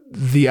 But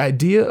the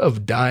idea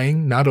of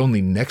dying not only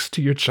next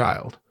to your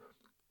child,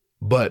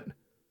 but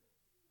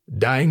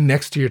dying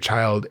next to your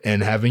child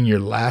and having your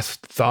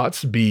last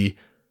thoughts be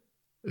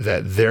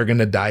that they're going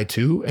to die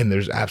too, and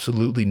there's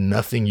absolutely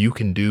nothing you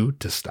can do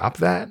to stop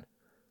that.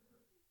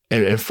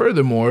 And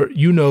furthermore,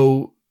 you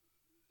know,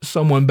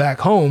 someone back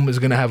home is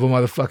going to have a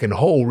motherfucking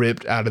hole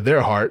ripped out of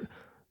their heart,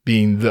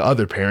 being the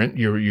other parent,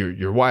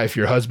 your wife,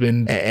 your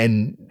husband,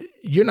 and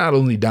you're not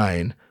only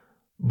dying,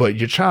 but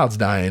your child's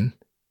dying,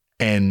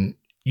 and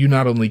you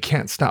not only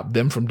can't stop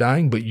them from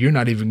dying, but you're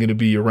not even going to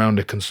be around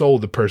to console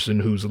the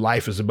person whose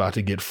life is about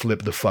to get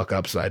flipped the fuck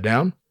upside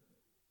down.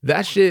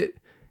 That shit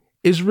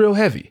is real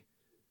heavy.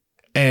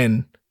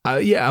 And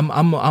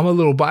I'm a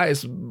little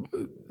biased.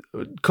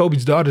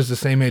 Kobe's daughter's the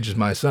same age as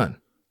my son.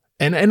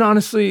 And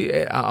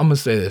honestly, I'm going to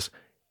say this.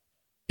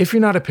 If you're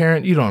not a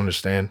parent, you don't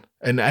understand.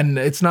 And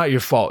it's not your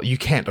fault. You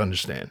can't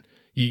understand.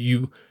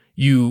 You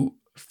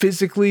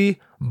physically,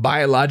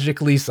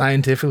 biologically,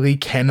 scientifically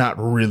cannot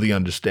really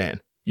understand.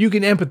 You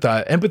can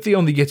empathize. Empathy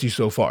only gets you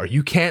so far.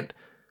 You can't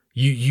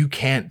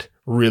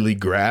really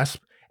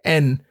grasp.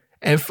 And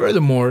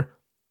furthermore,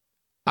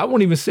 I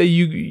won't even say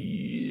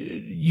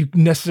you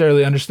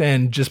necessarily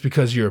understand just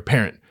because you're a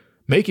parent.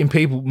 Making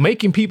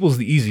people's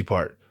the easy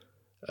part.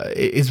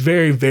 It's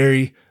very,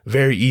 very,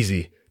 very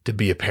easy to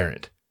be a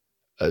parent.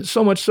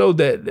 So much so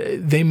that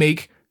they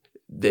make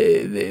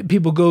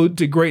people go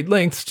to great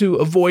lengths to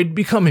avoid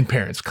becoming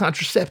parents,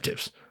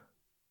 contraceptives.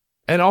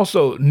 And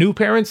also, new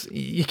parents,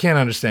 you can't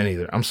understand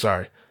either. I'm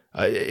sorry.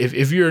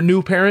 If you're a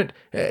new parent,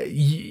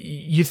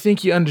 you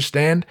think you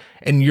understand,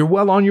 and you're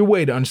well on your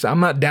way to understand. I'm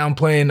not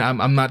downplaying.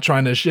 I'm not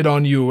trying to shit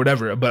on you or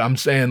whatever, but I'm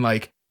saying,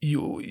 like,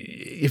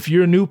 if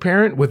you're a new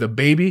parent with a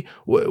baby,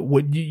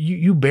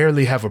 you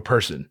barely have a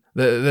person.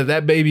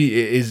 That baby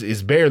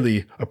is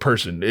barely a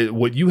person.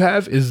 What you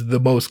have is the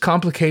most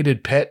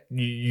complicated pet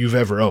you've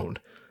ever owned.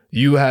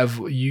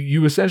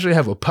 You essentially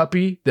have a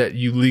puppy that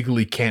you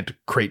legally can't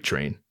crate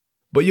train,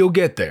 but you'll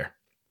get there,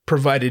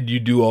 provided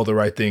you do all the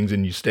right things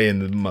and you stay in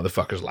the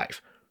motherfucker's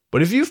life.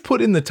 But if you've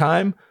put in the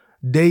time,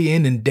 day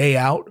in and day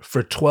out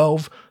for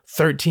 12,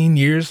 13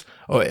 years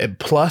or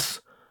plus,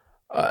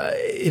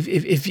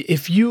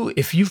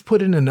 if you've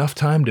put in enough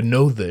time to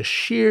know the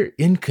sheer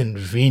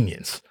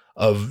inconvenience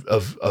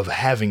of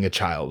having a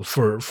child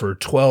for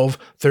 12,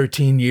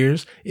 13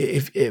 years,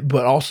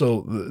 but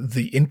also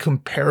the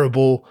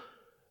incomparable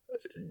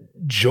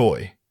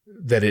joy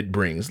that it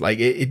brings, like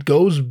it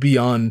goes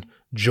beyond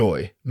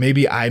joy.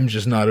 Maybe I'm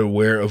just not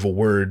aware of a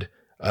word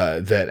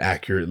that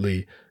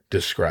accurately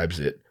describes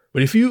it.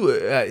 But if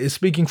you,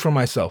 speaking for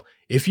myself,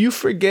 if you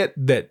forget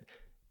that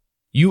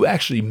you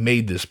actually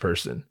made this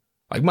person,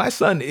 like my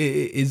son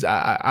is,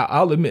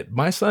 I'll admit,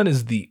 my son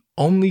is the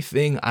only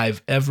thing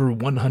I've ever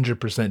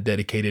 100%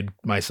 dedicated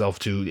myself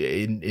to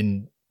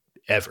in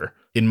ever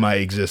in my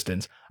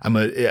existence. I'm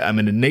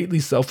an innately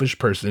selfish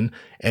person,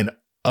 and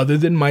other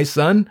than my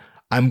son,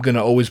 I'm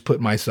gonna always put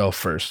myself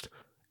first.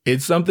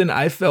 It's something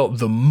I felt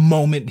the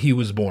moment he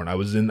was born. I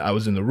was in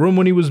the room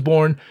when he was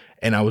born,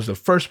 and I was the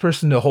first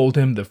person to hold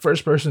him, the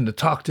first person to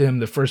talk to him,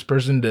 the first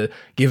person to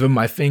give him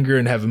my finger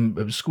and have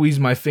him squeeze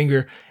my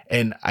finger,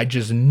 and I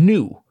just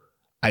knew,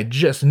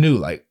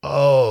 like,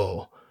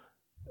 oh,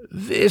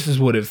 this is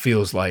what it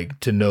feels like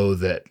to know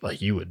that,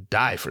 like, you would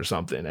die for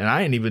something. And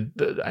I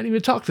didn't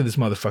even talk to this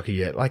motherfucker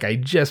yet. Like, I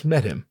just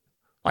met him.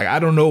 Like, I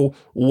don't know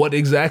what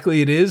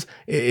exactly it is.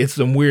 It's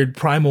some weird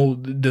primal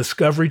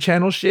Discovery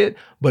Channel shit,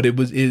 but it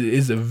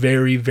is a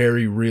very,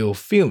 very real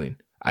feeling.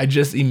 I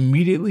just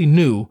immediately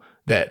knew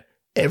that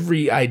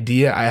every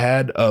idea I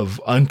had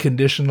of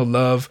unconditional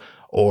love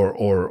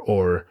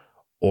or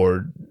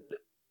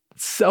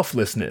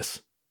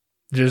selflessness,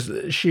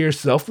 just sheer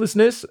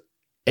selflessness,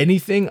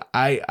 anything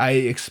I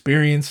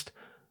experienced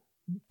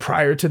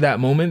prior to that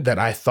moment that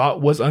I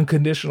thought was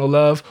unconditional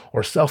love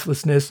or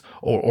selflessness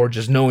or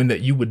just knowing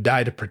that you would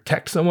die to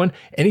protect someone,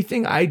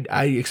 anything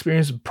I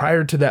experienced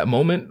prior to that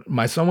moment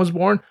my son was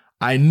born,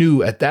 I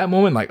knew at that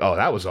moment, like, oh,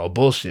 that was all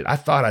bullshit. I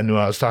thought I knew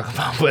what I was talking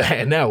about,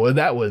 but now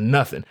that was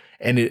nothing.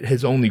 And it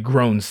has only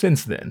grown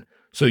since then.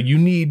 So you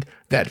need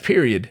that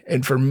period.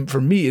 And for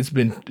me, it's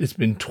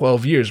been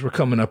 12 years. We're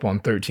coming up on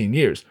 13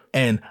 years.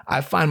 And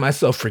I find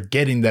myself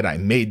forgetting that I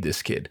made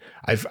this kid.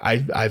 Cause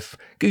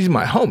he's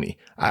my homie.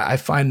 I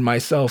find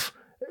myself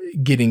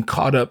getting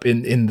caught up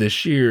in the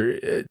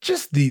sheer,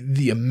 just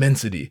the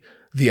immensity,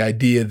 the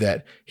idea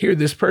that here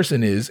this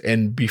person is.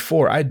 And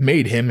before I'd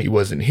made him, he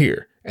wasn't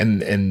here.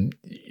 And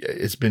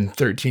it's been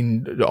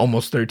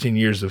almost 13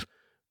 years of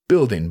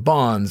building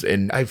bonds,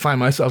 and I find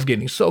myself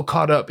getting so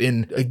caught up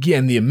in,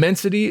 again, the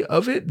immensity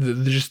of it,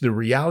 just the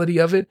reality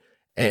of it,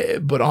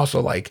 but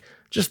also like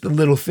just the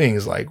little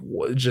things, like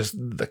just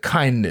the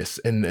kindness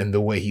and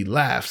the way he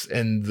laughs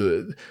and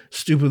the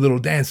stupid little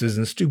dances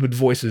and stupid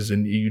voices,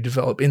 and you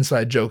develop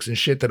inside jokes and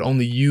shit that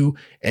only you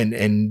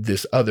and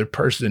this other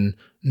person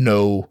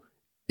know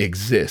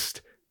exist.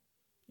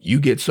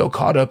 You get so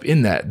caught up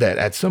in that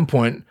at some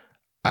point,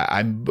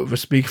 I'm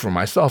speaking for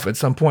myself, at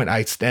some point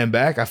I stand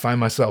back, I find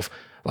myself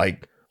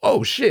like,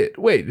 oh shit,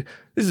 wait,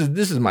 this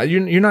is my,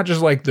 you're not just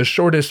like the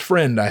shortest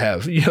friend I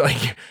have.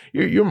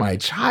 You're my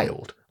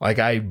child. Like,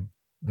 I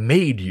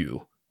made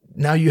you.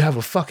 Now you have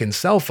a fucking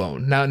cell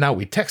phone. Now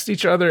we text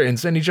each other and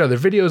send each other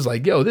videos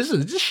like, yo, this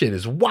shit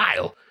is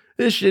wild.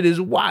 This shit is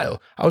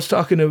wild. I was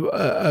talking to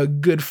a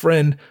good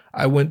friend.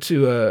 I went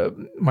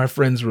to my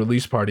friend's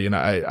release party, and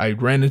I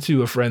ran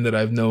into a friend that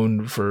I've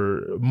known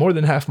for more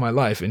than half my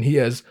life, and he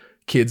has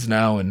kids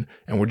now, and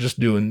we're just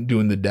doing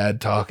the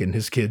dad talk, and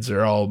his kids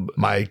are all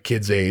my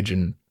kids' age.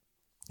 And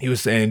he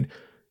was saying,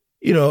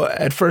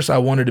 at first I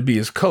wanted to be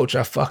his coach.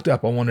 I fucked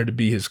up. I wanted to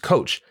be his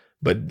coach,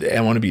 but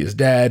I want to be his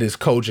dad, his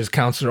coach, his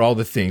counselor, all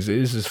the things. It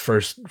is his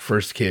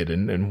first kid.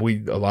 And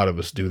a lot of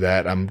us do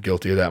that. I'm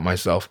guilty of that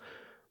myself.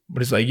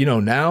 But it's like,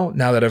 now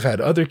that I've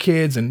had other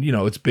kids, and,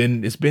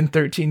 it's been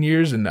 13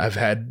 years, and I've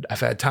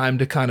had time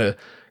to kind of,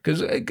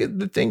 because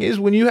the thing is,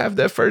 when you have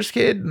that first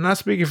kid, I'm not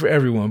speaking for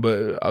everyone,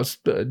 but I was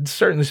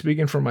certainly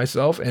speaking for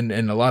myself and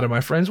a lot of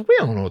my friends, we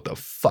don't know what the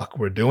fuck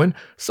we're doing.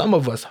 Some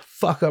of us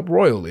fuck up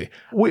royally.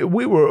 We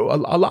were,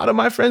 a lot of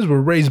my friends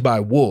were raised by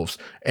wolves.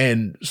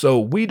 And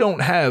so we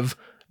don't have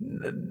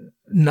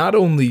not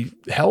only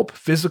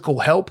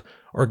physical help,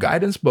 or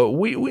guidance, but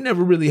we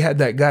never really had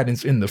that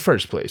guidance in the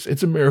first place.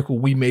 It's a miracle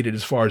we made it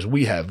as far as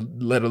we have,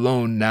 let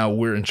alone now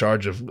we're in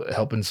charge of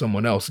helping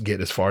someone else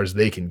get as far as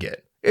they can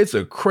get. It's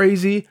a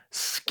crazy,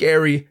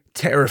 scary,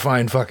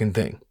 terrifying fucking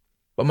thing.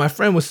 But my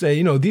friend was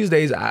saying, these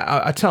days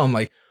I tell him,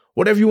 like,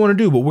 whatever you want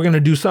to do, but we're going to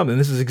do something.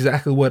 This is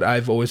exactly what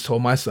I've always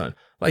told my son.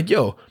 Like,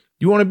 yo,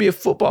 you want to be a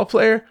football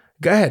player?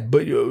 Go ahead,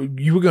 but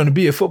you were going to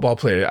be a football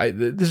player.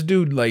 This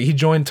dude, like, he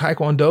joined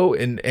Taekwondo,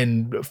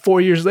 and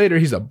 4 years later,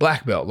 he's a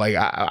black belt. Like,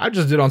 I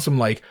just did on some,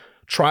 like,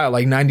 trial,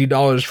 like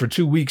 $90 for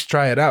 2 weeks,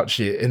 try it out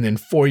shit. And then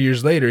 4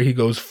 years later, he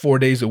goes 4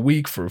 days a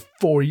week for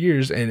 4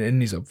 years,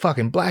 and he's a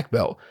fucking black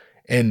belt.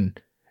 And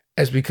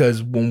that's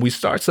because when we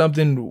start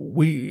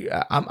something,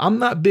 I'm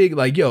not big,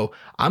 like, yo,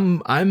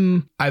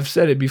 I've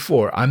said it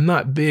before. I'm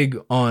not big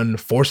on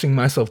forcing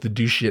myself to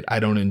do shit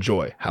I don't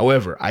enjoy.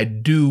 However, I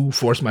do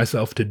force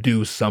myself to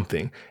do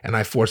something, and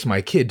I force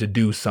my kid to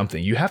do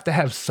something. You have to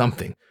have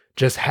something.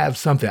 Just have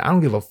something. I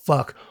don't give a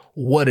fuck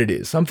what it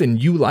is. Something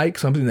you like,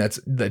 something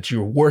that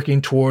you're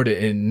working toward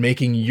and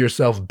making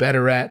yourself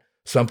better at.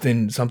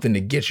 Something to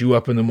get you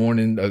up in the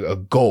morning, a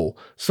goal,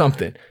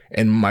 something.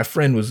 And my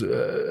friend was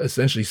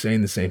essentially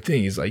saying the same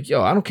thing. He's like,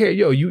 yo, I don't care.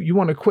 Yo, you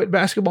want to quit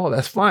basketball?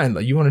 That's fine.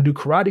 Like, you want to do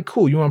karate?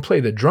 Cool. You want to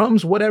play the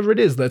drums? Whatever it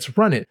is, let's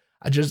run it.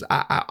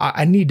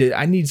 I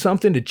need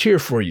something to cheer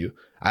for you.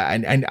 I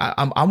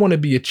want to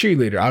be a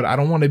cheerleader. I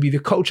don't want to be the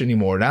coach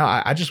anymore.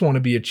 Now I just want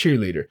to be a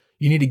cheerleader.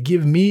 You need to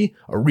give me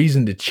a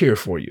reason to cheer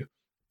for you.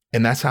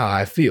 And that's how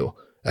I feel.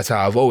 That's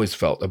how I've always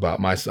felt about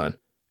my son.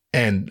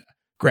 And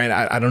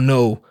granted, I don't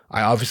know.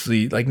 I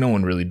obviously, like, no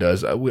one really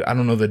does. I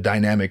don't know the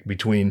dynamic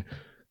between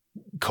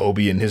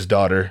Kobe and his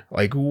daughter.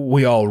 Like,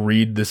 we all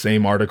read the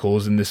same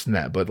articles and this and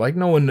that, but, like,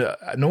 no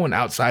one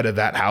outside of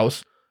that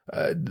house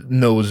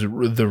knows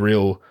the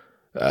real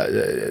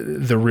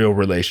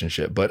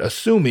relationship. But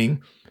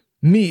assuming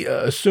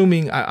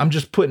I'm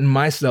just putting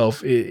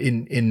myself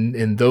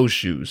in those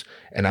shoes,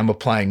 and I'm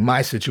applying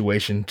my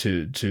situation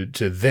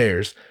to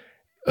theirs.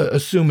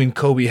 Assuming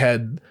Kobe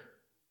had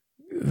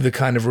the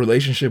kind of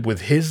relationship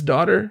with his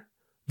daughter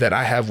that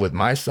I have with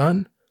my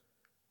son,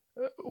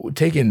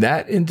 taking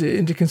that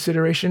into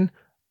consideration,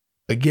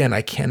 again,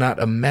 I cannot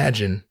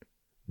imagine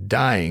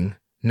dying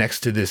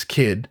next to this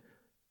kid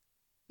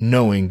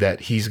knowing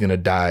that he's going to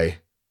die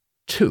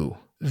too.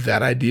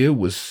 That idea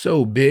was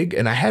so big,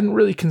 and I hadn't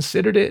really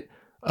considered it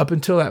up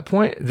until that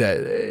point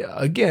that,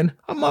 again,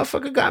 a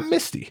motherfucker got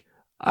misty.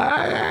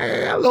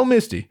 I got a little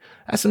misty.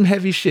 That's some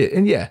heavy shit.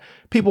 And yeah,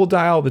 people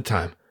die all the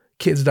time.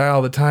 Kids die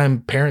all the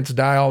time. Parents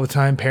die all the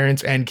time.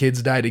 Parents and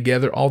kids die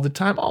together all the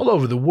time. All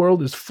over the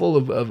world is full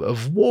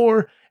of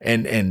war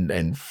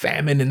and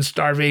famine and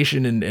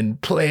starvation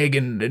and plague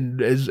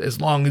and as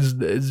long as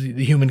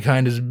the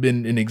humankind has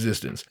been in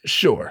existence.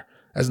 Sure,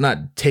 that's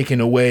not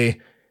taken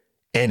away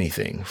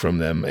anything from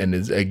them. And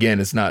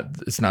it's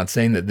not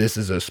saying that this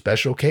is a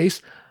special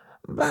case,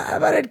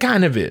 but it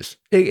kind of is.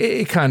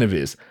 It kind of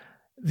is.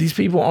 These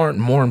people aren't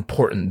more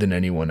important than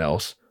anyone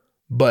else,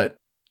 but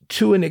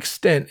to an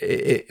extent,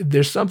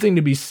 there's something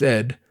to be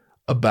said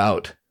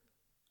about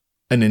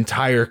an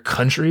entire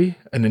country,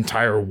 an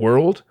entire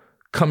world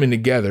coming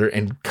together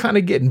and kind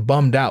of getting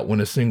bummed out when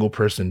a single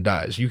person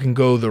dies. You can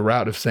go the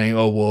route of saying,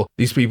 oh, well,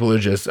 these people are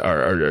just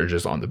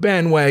on the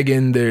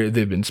bandwagon.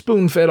 They've been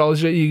spoon-fed all this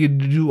shit. You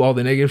can do all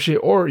the negative shit,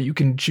 or you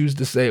can choose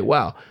to say,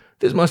 wow,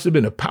 this must have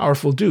been a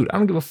powerful dude. I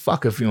don't give a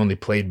fuck if you only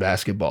played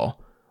basketball.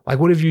 Like,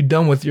 what have you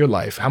done with your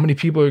life? How many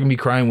people are going to be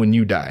crying when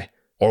you die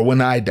or when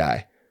I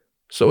die?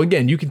 So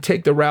again, you can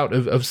take the route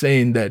of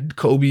saying that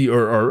Kobe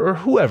or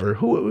whoever,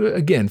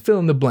 again, fill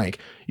in the blank.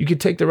 You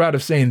could take the route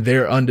of saying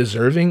they're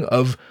undeserving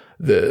of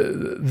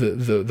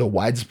the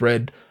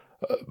widespread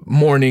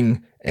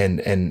mourning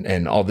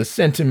and all the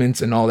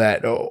sentiments and all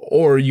that.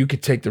 Or you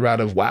could take the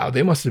route of, wow,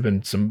 they must have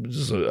been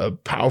a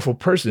powerful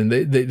person.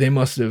 They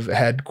must have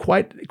had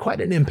quite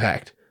an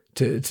impact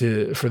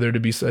for there to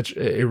be such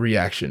a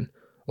reaction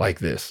like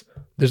this.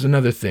 There's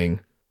another thing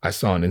I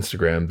saw on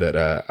Instagram that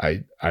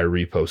I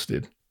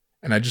reposted.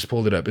 And I just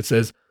pulled it up. It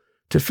says,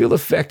 to feel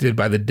affected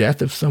by the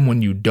death of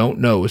someone you don't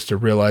know is to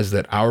realize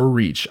that our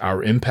reach,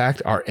 our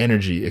impact, our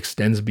energy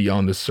extends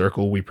beyond the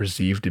circle we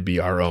perceive to be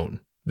our own.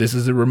 This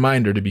is a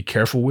reminder to be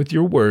careful with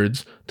your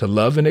words, to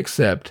love and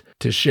accept,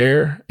 to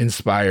share,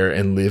 inspire,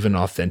 and live an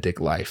authentic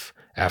life.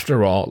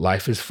 After all,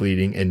 life is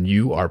fleeting and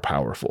you are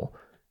powerful.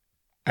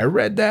 I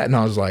read that and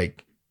I was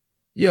like,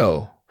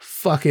 yo,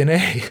 fucking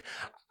A.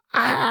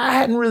 I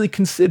hadn't really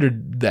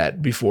considered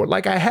that before.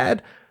 Like, I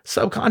had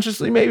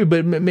subconsciously maybe,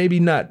 but maybe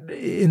not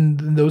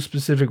in those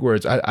specific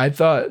words. I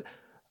thought,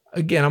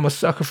 again, I'm a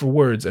sucker for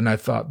words, and I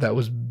thought that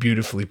was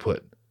beautifully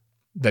put.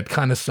 That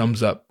kind of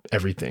sums up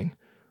everything.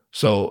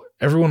 So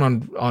everyone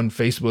on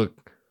Facebook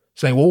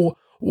saying, well,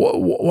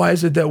 why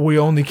is it that we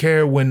only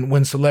care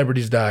when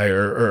celebrities die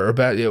or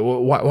about,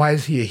 why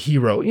is he a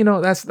hero?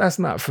 That's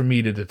not for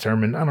me to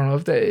determine. I don't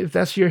know if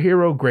that's your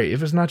hero, great.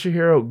 If it's not your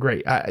hero,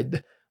 great.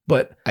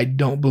 But I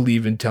don't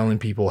believe in telling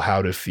people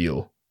how to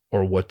feel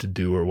or what to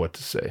do or what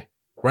to say.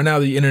 Right now,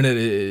 the internet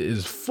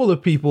is full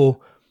of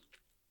people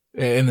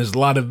and there's a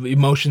lot of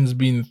emotions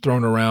being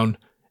thrown around,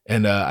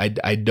 and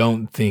I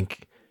don't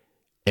think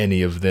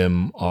any of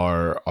them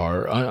are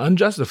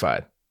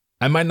unjustified.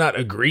 I might not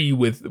agree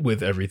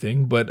with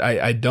everything, but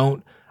I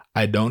don't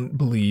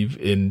believe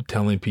in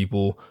telling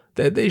people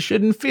that they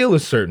shouldn't feel a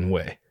certain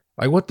way.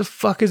 Like, what the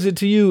fuck is it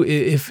to you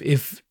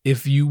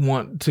if you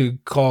want to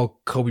call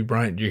Kobe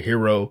Bryant your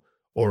hero,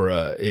 or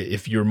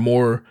if you're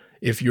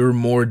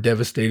more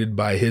devastated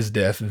by his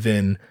death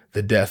than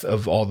the death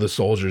of all the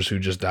soldiers who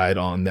just died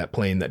on that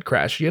plane that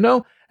crashed? You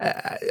know,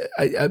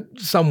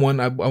 someone,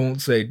 I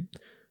won't say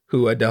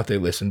who, I doubt they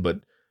listen, but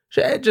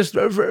just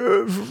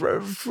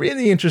for in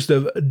the interest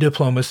of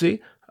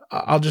diplomacy,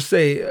 I'll just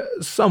say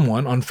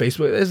someone on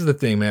Facebook. This is the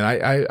thing, man.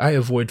 I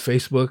avoid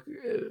Facebook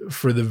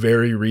for the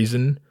very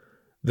reason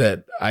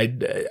that I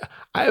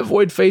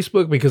avoid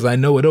Facebook, because I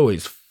know it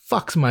always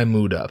fucks my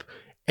mood up.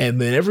 And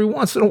then every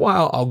once in a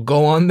while, I'll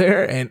go on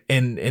there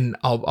and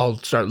I'll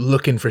start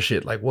looking for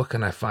shit. Like, what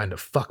can I find to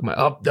fuck my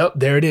up? Oh,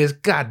 there it is.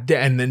 God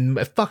damn. And then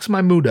it fucks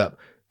my mood up.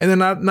 And then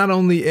not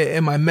only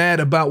am I mad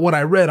about what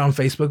I read on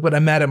Facebook, but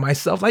I'm mad at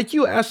myself. Like,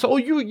 you asshole,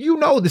 you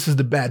know this is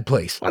the bad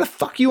place. Why the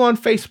fuck you on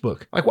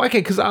Facebook? Like, why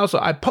can't? Because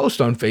I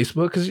post on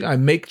Facebook because I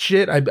make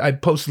shit. I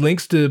post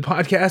links to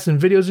podcasts and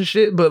videos and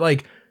shit. But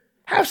like,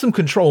 have some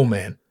control,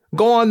 man.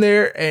 Go on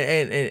there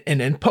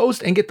and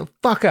post and get the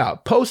fuck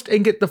out. Post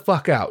and get the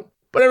fuck out.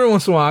 But every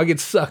once in a while, I get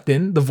sucked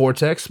in the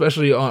vortex,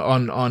 especially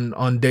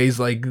on days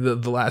like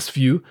the last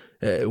few,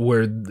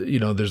 where, you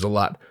know, there's a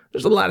lot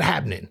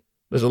happening.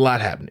 There's a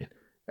lot happening.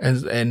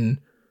 And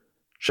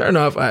sure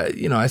enough,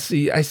 I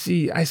see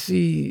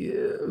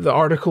the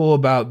article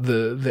about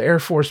the Air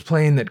Force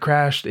plane that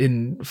crashed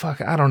in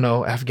I don't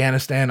know,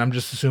 Afghanistan, I'm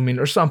just assuming,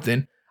 or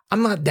something.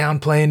 I'm not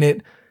downplaying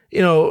it,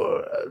 you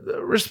know,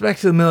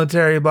 respect to the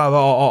military, blah, blah,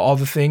 all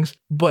the things.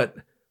 But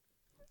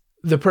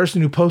the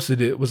person who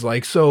posted it was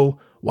like, so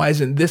why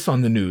isn't this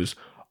on the news?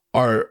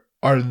 Are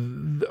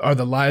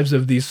the lives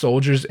of these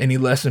soldiers any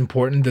less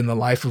important than the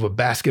life of a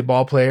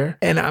basketball player?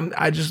 And I'm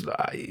just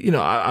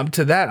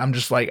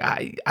like,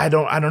 I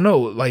don't know.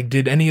 Like,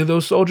 did any of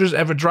those soldiers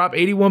ever drop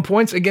 81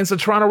 points against the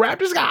Toronto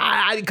Raptors?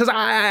 Because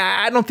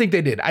I don't think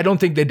they did. I don't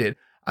think they did.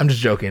 I'm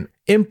just joking.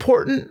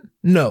 Important?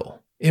 No.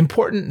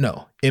 Important?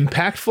 No.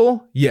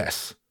 Impactful?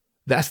 Yes.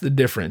 That's the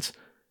difference.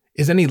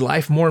 Is any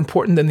life more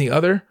important than the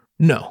other?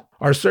 No.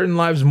 Are certain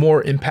lives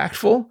more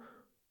impactful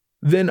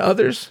than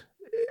others?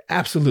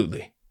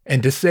 Absolutely.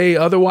 And to say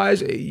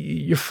otherwise,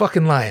 you're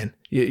fucking lying.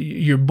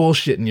 You're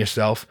bullshitting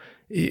yourself.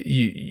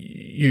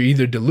 You're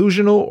either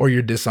delusional or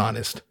you're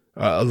dishonest.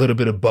 A little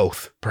bit of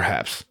both,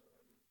 perhaps.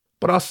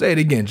 But I'll say it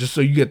again, just so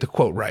you get the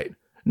quote right.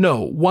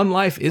 No, one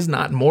life is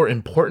not more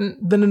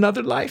important than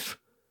another life.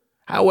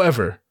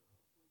 However,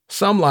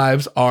 some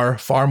lives are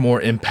far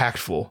more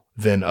impactful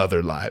than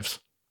other lives.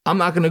 I'm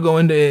not going to go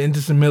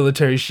into some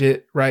military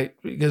shit, right?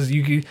 Because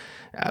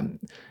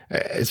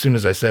as soon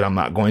as I said I'm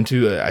not going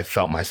to, I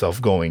felt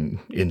myself going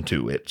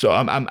into it. So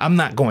I'm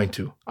not going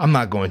to. I'm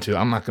not going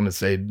to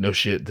say no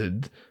shit to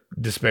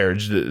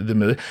disparage the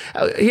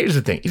military. Here's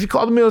the thing. If you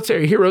call the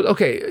military heroes,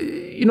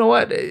 okay, you know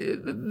what?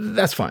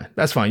 That's fine.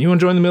 That's fine. You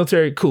want to join the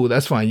military? Cool.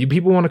 That's fine. You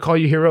people want to call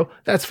you hero?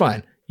 That's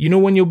fine. You know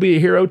when you'll be a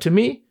hero to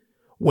me?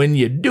 When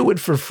you do it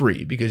for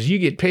free, because you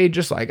get paid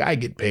just like I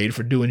get paid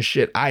for doing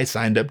shit I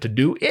signed up to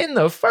do in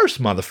the first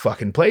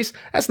motherfucking place.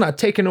 That's not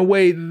taking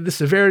away the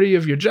severity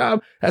of your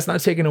job. That's not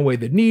taking away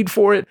the need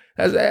for it.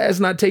 That's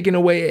not taking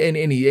away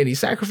any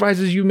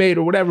sacrifices you made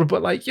or whatever.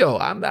 But like, yo,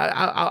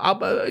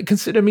 I'll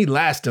consider me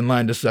last in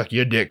line to suck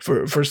your dick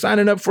for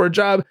signing up for a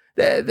job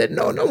that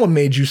no one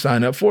made you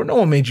sign up for. No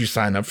one made you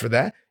sign up for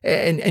that.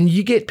 And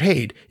you get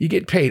paid. You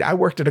get paid. I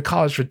worked at a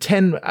college for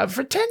 10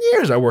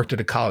 years. I worked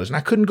at a college, and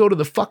I couldn't go to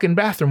the fucking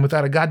bathroom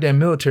without a goddamn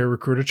military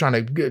recruiter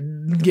trying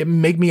to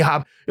make me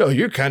hop. Yo,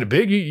 you're kind of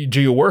big.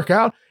 Do you work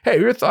out? Hey,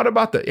 you ever thought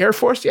about the Air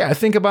Force? Yeah, I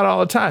think about it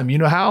all the time. You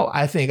know how?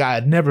 I think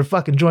I'd never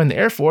fucking join the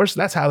Air Force.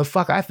 That's how the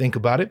fuck I think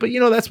about it. But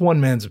you know, that's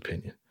one man's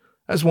opinion.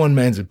 That's one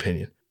man's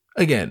opinion.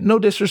 Again, no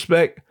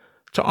disrespect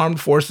to armed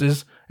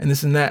forces and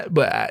this and that,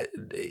 but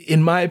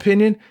in my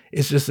opinion,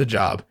 it's just a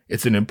job.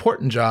 It's an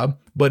important job,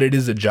 but it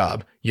is a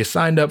job. You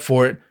signed up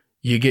for it.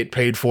 You get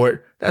paid for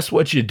it. That's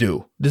what you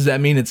do. Does that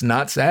mean it's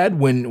not sad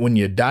when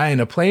you die in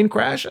a plane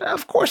crash?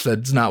 Of course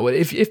that's not what.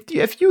 If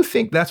you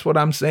think that's what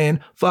I'm saying,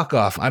 fuck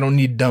off. I don't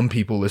need dumb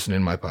people listening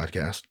to my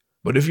podcast.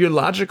 But if you're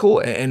logical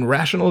and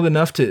rational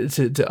enough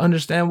to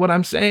understand what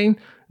I'm saying,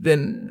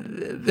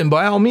 then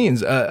by all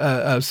means,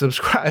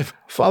 subscribe.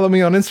 Follow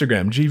me on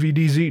Instagram,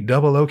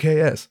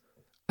 GVDZOOKS.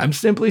 I'm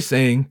simply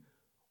saying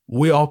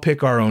we all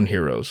pick our own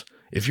heroes.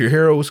 If your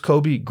hero is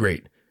Kobe,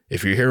 great.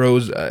 If your hero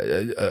is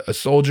a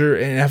soldier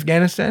in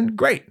Afghanistan,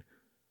 great.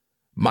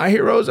 My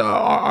heroes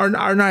are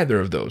neither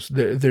of those.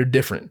 They're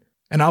different.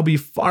 And I'll be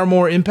far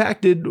more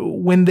impacted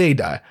when they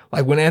die.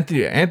 Like when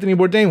Anthony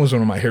Bourdain was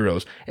one of my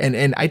heroes.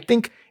 And I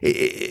think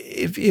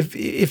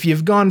if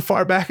you've gone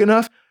far back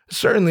enough,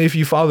 certainly if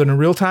you followed in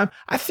real time,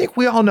 I think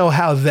we all know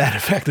how that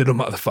affected a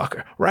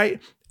motherfucker,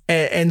 right?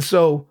 And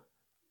so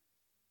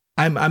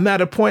I'm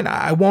at a point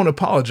I won't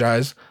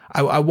apologize.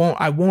 I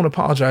won't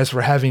apologize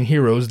for having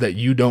heroes that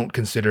you don't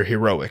consider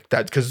heroic.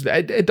 That because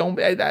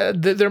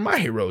they're my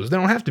heroes. They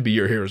don't have to be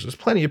your heroes. There's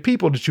plenty of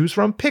people to choose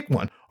from. Pick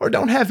one or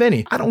don't have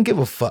any. I don't give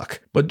a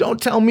fuck. But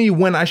don't tell me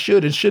when I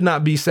should and should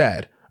not be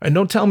sad. And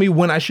don't tell me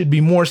when I should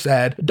be more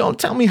sad. Don't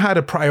tell me how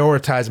to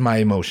prioritize my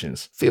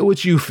emotions. Feel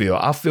what you feel.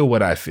 I'll feel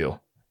what I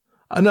feel.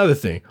 Another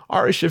thing,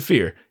 Ari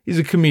Shaffir, he's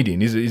a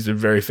comedian. He's a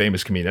very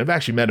famous comedian. I've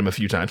actually met him a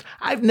few times.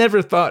 I've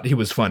never thought he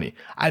was funny.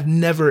 I've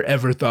never,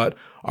 ever thought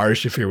Ari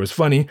Shaffir was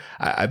funny.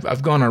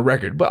 I've gone on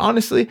record. But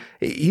honestly,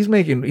 he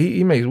makes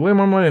way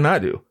more money than I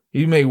do.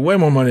 He makes way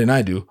more money than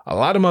I do. A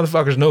lot of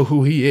motherfuckers know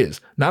who he is.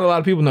 Not a lot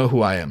of people know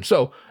who I am.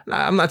 So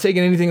I'm not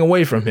taking anything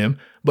away from him.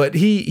 But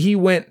he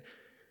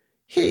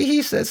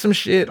said some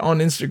shit on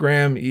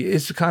Instagram.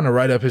 It's kind of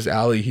right up his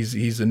alley.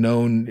 He's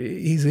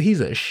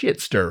a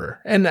shit stirrer,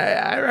 and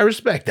I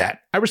respect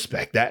that. I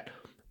respect that.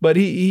 But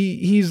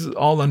he's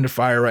all under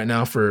fire right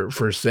now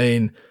for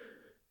saying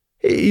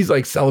he's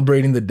like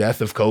celebrating the death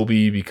of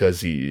Kobe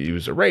because he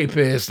was a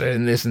rapist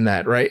and this and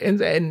that, right? And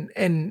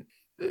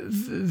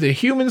the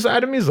human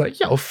side of me is like,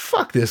 yo,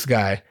 fuck this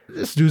guy.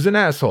 This dude's an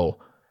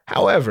asshole.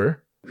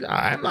 However,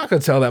 I'm not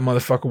gonna tell that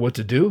motherfucker what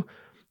to do.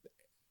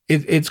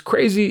 It's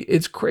crazy.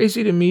 It's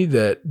crazy to me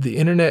that the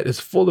internet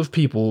is full of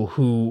people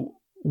who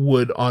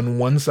would, on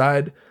one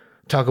side,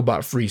 talk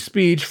about free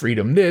speech,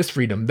 freedom this,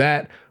 freedom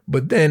that.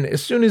 But then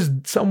as soon as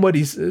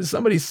somebody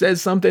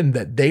says something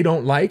that they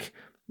don't like,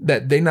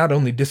 that they not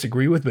only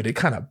disagree with, but it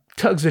kind of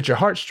tugs at your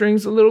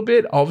heartstrings a little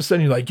bit, all of a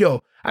sudden you're like,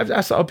 yo,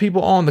 I saw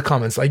people all in the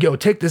comments like, yo,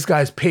 take this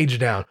guy's page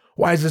down.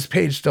 Why is this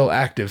page still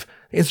active?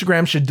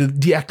 Instagram should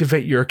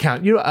deactivate your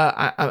account. You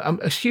know,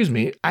 excuse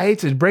me, I hate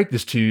to break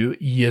this to you,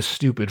 you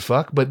stupid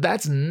fuck, but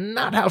that's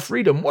not how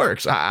freedom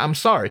works. I'm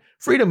sorry.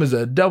 Freedom is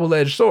a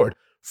double-edged sword.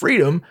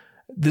 Freedom,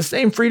 the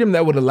same freedom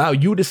that would allow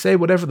you to say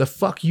whatever the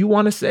fuck you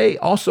want to say,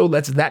 also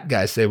lets that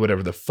guy say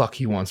whatever the fuck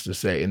he wants to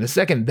say. And the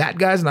second that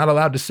guy's not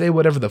allowed to say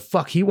whatever the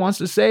fuck he wants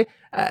to say,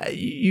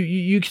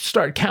 you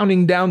start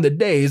counting down the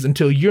days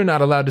until you're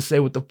not allowed to say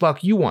what the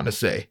fuck you want to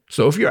say.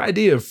 So if your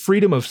idea of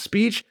freedom of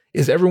speech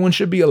is everyone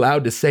should be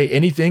allowed to say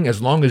anything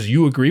as long as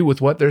you agree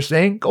with what they're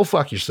saying, go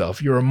fuck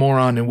yourself. You're a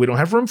moron and we don't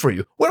have room for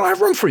you. We don't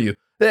have room for you.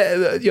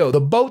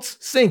 The boat's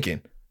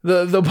sinking.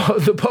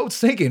 The boat's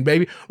sinking,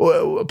 baby.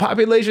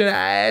 Population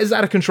is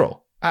out of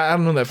control. I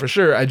don't know that for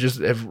sure. I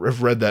just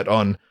have read that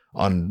on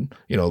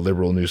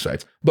liberal news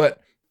sites. But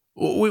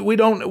we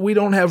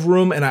don't have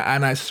room, and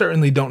I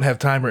certainly don't have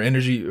time or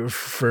energy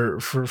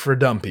for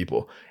dumb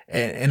people.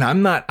 And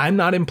I'm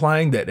not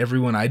implying that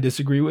everyone I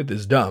disagree with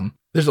is dumb.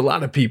 There's a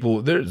lot of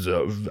people. There's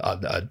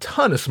a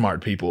ton of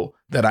smart people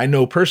that I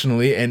know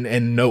personally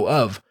and know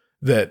of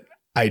that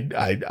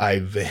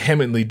I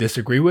vehemently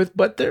disagree with,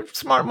 but they're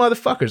smart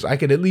motherfuckers. I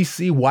could at least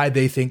see why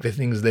they think the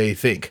things they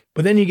think.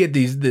 But then you get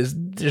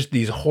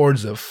these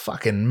hordes of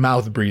fucking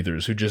mouth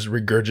breathers who just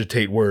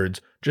regurgitate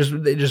words.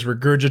 They just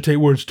regurgitate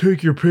words.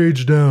 Take your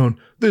page down.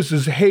 This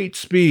is hate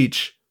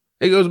speech.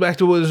 It goes back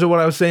to what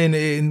I was saying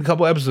in a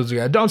couple episodes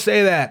ago. Don't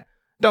say that.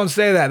 Don't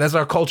say that. That's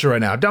our culture right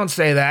now. Don't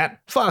say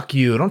that. Fuck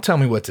you. Don't tell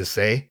me what to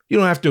say. You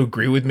don't have to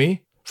agree with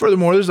me.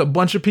 Furthermore, there's a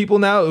bunch of people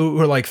now who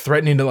are like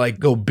threatening to like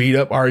go beat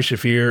up Ari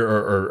Shaffir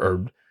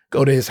or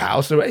go to his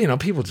house. Or,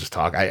 people just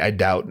talk. I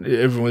doubt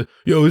everyone.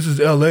 Yo, this is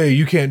LA.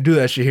 You can't do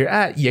that shit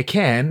here. You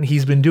can.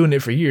 He's been doing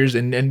it for years,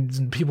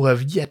 and people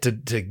have yet to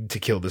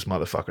kill this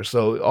motherfucker.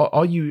 So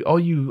all you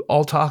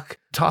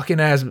talking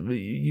ass,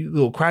 you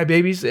little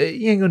crybabies,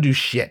 you ain't gonna do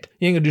shit.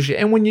 You ain't gonna do shit.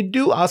 And when you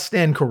do, I'll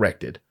stand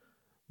corrected.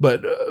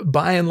 But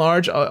by and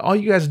large, all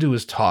you guys do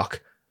is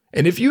talk.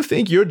 And if you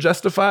think you're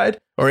justified,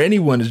 or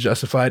anyone is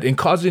justified in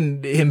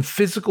causing him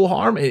physical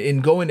harm,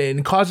 in going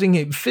and causing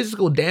him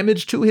physical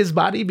damage to his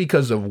body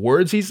because of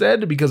words he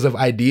said, because of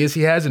ideas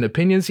he has and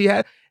opinions he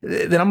had,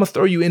 then I'm gonna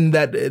throw you in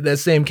that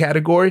same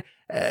category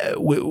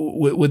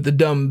with the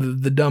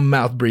dumb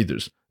mouth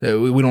breathers that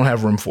we don't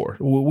have room for.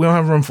 We don't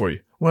have room for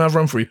you. We don't have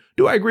room for you.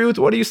 Do I agree with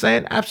what he's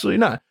saying? Absolutely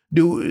not.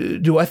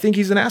 Do I think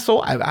he's an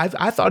asshole?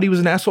 I thought he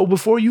was an asshole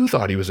before you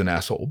thought he was an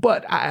asshole,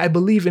 but I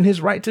believe in his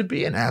right to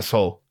be an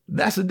asshole.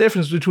 That's the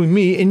difference between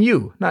me and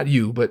you. Not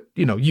you, but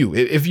you.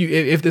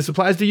 If this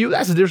applies to you,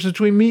 that's the difference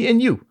between me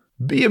and you.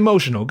 Be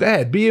emotional. Go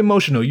ahead. Be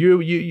emotional.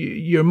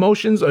 Your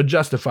emotions are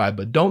justified,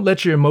 but don't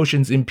let your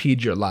emotions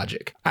impede your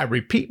logic. I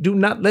repeat, do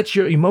not let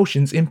your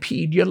emotions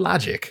impede your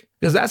logic.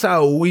 Because that's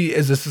how we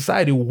as a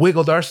society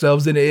wiggled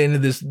ourselves into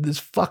this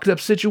fucked up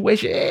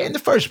situation in the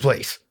first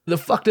place. The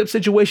fucked up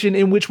situation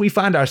in which we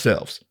find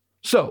ourselves.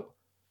 So,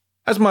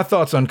 that's my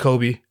thoughts on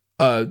Kobe.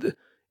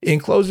 In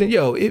closing,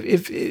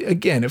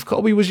 if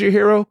Kobe was your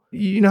hero,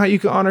 you know how you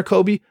can honor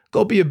Kobe?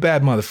 Go be a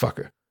bad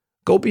motherfucker.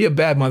 Go be a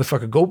bad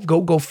motherfucker.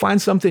 Go find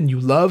something you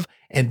love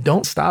and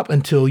don't stop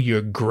until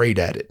you're great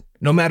at it.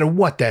 No matter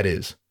what that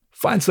is.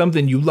 Find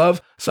something you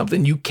love,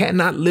 something you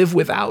cannot live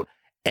without,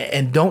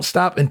 and don't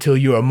stop until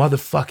you're a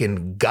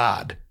motherfucking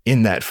god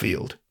in that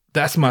field.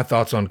 That's my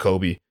thoughts on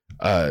Kobe.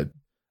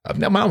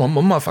 Now my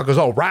motherfucker's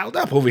all riled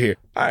up over here.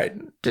 All right,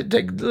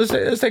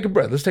 let's take a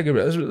breath. Let's take a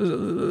breath.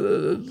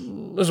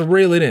 let's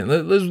reel it in.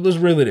 Let's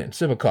reel it in.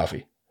 Sip of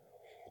coffee.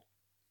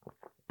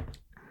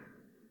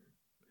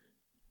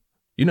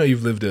 You know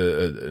you've lived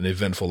an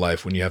eventful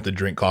life when you have to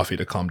drink coffee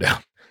to calm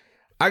down.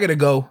 I gotta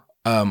go.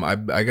 I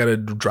gotta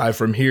drive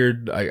from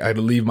here. I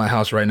gotta leave my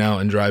house right now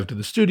and drive to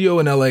the studio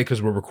in LA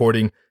because we're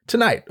recording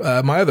tonight.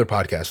 My other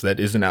podcast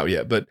that isn't out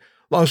yet, but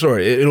long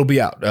story, it'll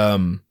be out.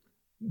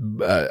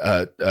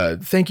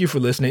 Thank you for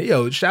listening.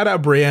 Yo, shout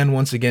out Brienne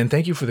once again.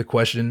 Thank you for the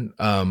question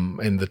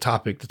and the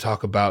topic to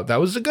talk about.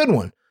 That was a good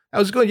one. That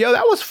was good. Yo,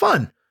 that was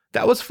fun.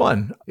 That was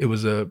fun. It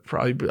was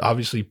probably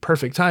obviously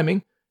perfect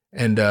timing.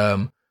 And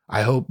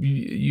I hope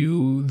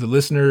you, the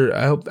listener,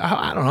 I don't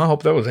know. I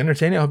hope that was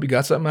entertaining. I hope you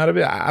got something out of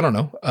it. I don't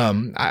know.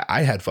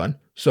 I had fun.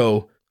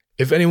 So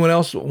if anyone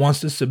else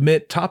wants to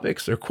submit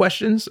topics or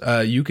questions,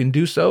 you can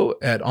do so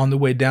at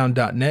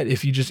onthewaydown.net.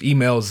 If you just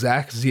email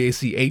Zach,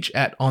 Z-A-C-H,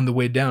 at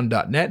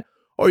onthewaydown.net,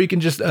 or you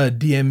can just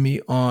DM me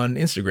on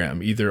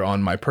Instagram, either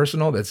on my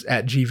personal, that's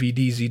at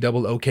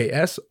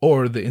GVDZOOKS,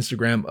 or the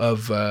Instagram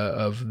of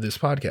this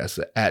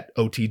podcast, at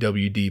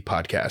OTWD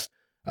Podcast.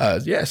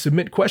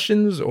 Submit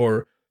questions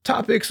or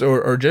topics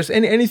or just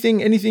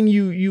anything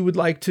you would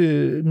like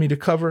me to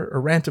cover or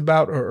rant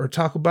about or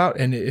talk about.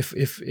 And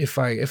if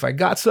I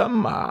got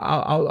something,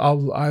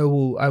 I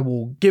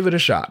will give it a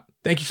shot.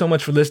 Thank you so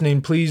much for listening.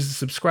 Please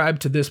subscribe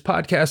to this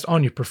podcast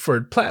on your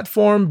preferred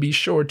platform. Be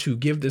sure to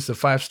give this a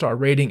 5-star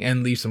rating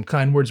and leave some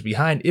kind words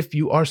behind if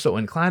you are so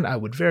inclined. I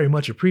would very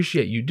much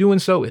appreciate you doing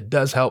so. It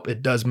does help.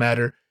 It does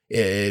matter.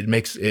 It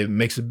makes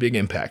a big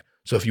impact.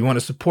 So if you want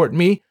to support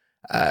me,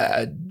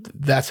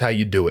 that's how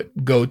you do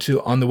it. Go to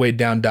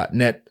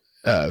onthewaydown.net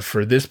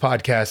for this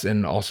podcast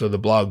and also the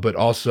blog, but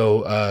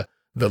also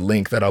the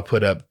link that I'll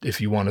put up if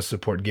you want to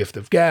support Gift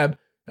of Gab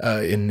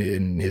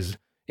in his,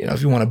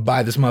 if you want to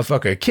buy this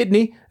motherfucker a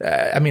kidney.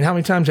 I mean, how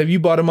many times have you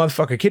bought a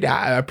motherfucker kidney?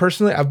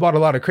 Personally, I've bought a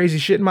lot of crazy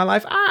shit in my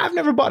life. I've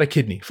never bought a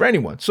kidney for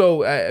anyone.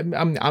 So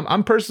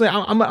I'm personally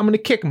going to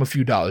kick him a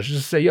few dollars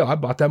just to say, yo, I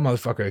bought that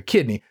motherfucker a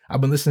kidney.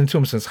 I've been listening to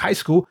him since high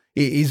school.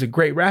 He's a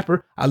great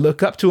rapper. I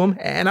look up to him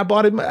and I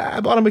bought him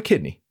a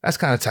kidney. That's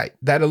kind of tight.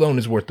 That alone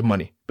is worth the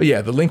money. But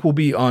yeah, the link will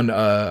be on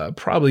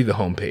probably the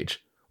homepage.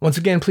 Once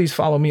again, please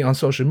follow me on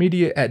social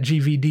media at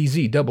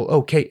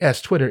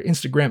GVDZOOKS, Twitter,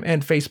 Instagram,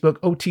 and Facebook,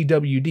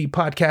 OTWD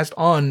Podcast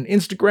on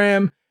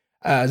Instagram,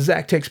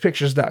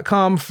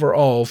 ZachTakesPictures.com for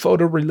all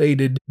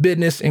photo-related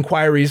business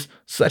inquiries,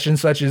 such and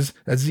suches.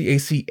 That's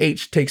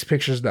ZACH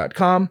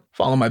takespictures.com.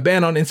 Follow my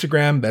band on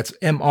Instagram. That's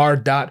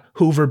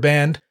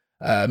mr.hooverband,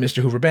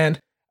 Mr. Hoover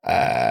Band.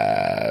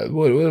 What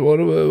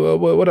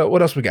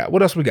else we got?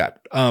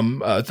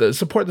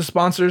 Support the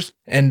sponsors.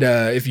 And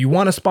if you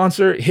want to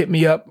sponsor, hit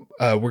me up.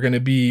 We're going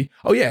to be,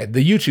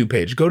 the YouTube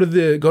page. Go to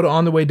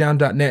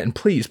onthewaydown.net and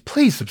please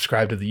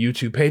subscribe to the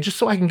YouTube page just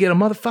so I can get a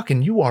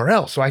motherfucking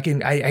URL so I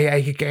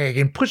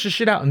can push the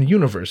shit out in the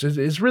universe.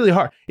 It's really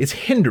hard. It's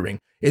hindering.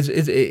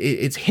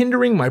 It's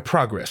hindering my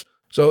progress.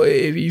 So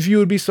if you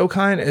would be so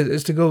kind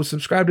as to go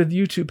subscribe to the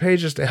YouTube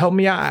page just to help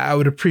me out, I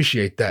would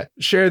appreciate that.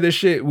 Share this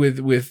shit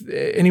with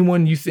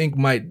anyone you think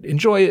might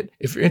enjoy it.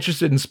 If you're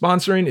interested in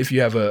sponsoring, if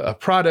you have a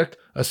product,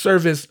 a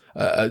service,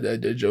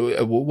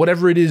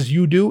 whatever it is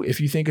you do, if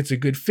you think it's a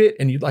good fit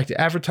and you'd like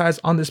to advertise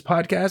on this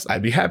podcast,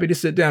 I'd be happy to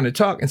sit down and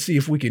talk and see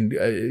if we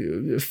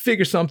can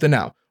figure something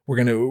out.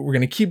 We're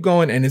gonna keep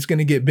going and it's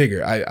gonna get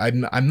bigger.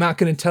 I'm not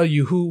gonna tell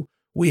you who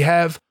we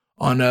have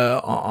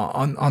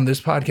on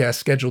this podcast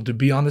scheduled to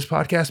be on this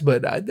podcast,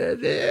 but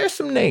there's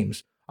some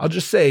names. I'll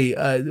just say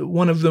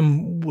one of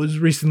them was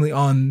recently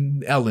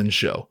on Ellen's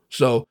show.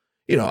 So,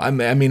 I'm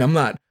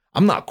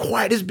not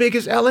quite as big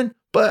as Ellen,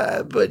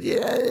 but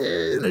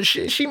yeah,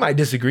 she might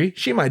disagree.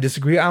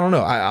 I don't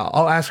know.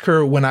 I'll ask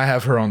her when I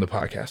have her on the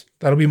podcast.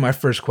 That'll be my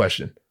first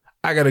question.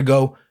 I gotta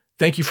go.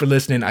 Thank you for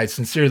listening. I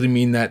sincerely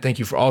mean that. Thank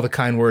you for all the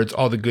kind words,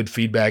 all the good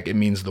feedback. It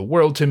means the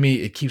world to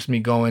me. It keeps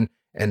me going.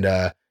 And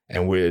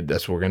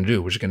that's what we're going to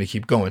do. We're just going to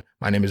keep going.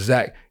 My name is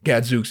Zach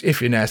Gadzooks.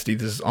 If you're nasty,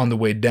 this is On the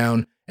Way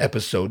Down,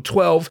 episode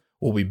 12.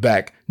 We'll be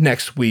back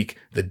next week.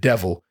 The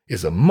devil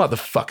is a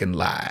motherfucking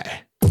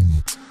lie.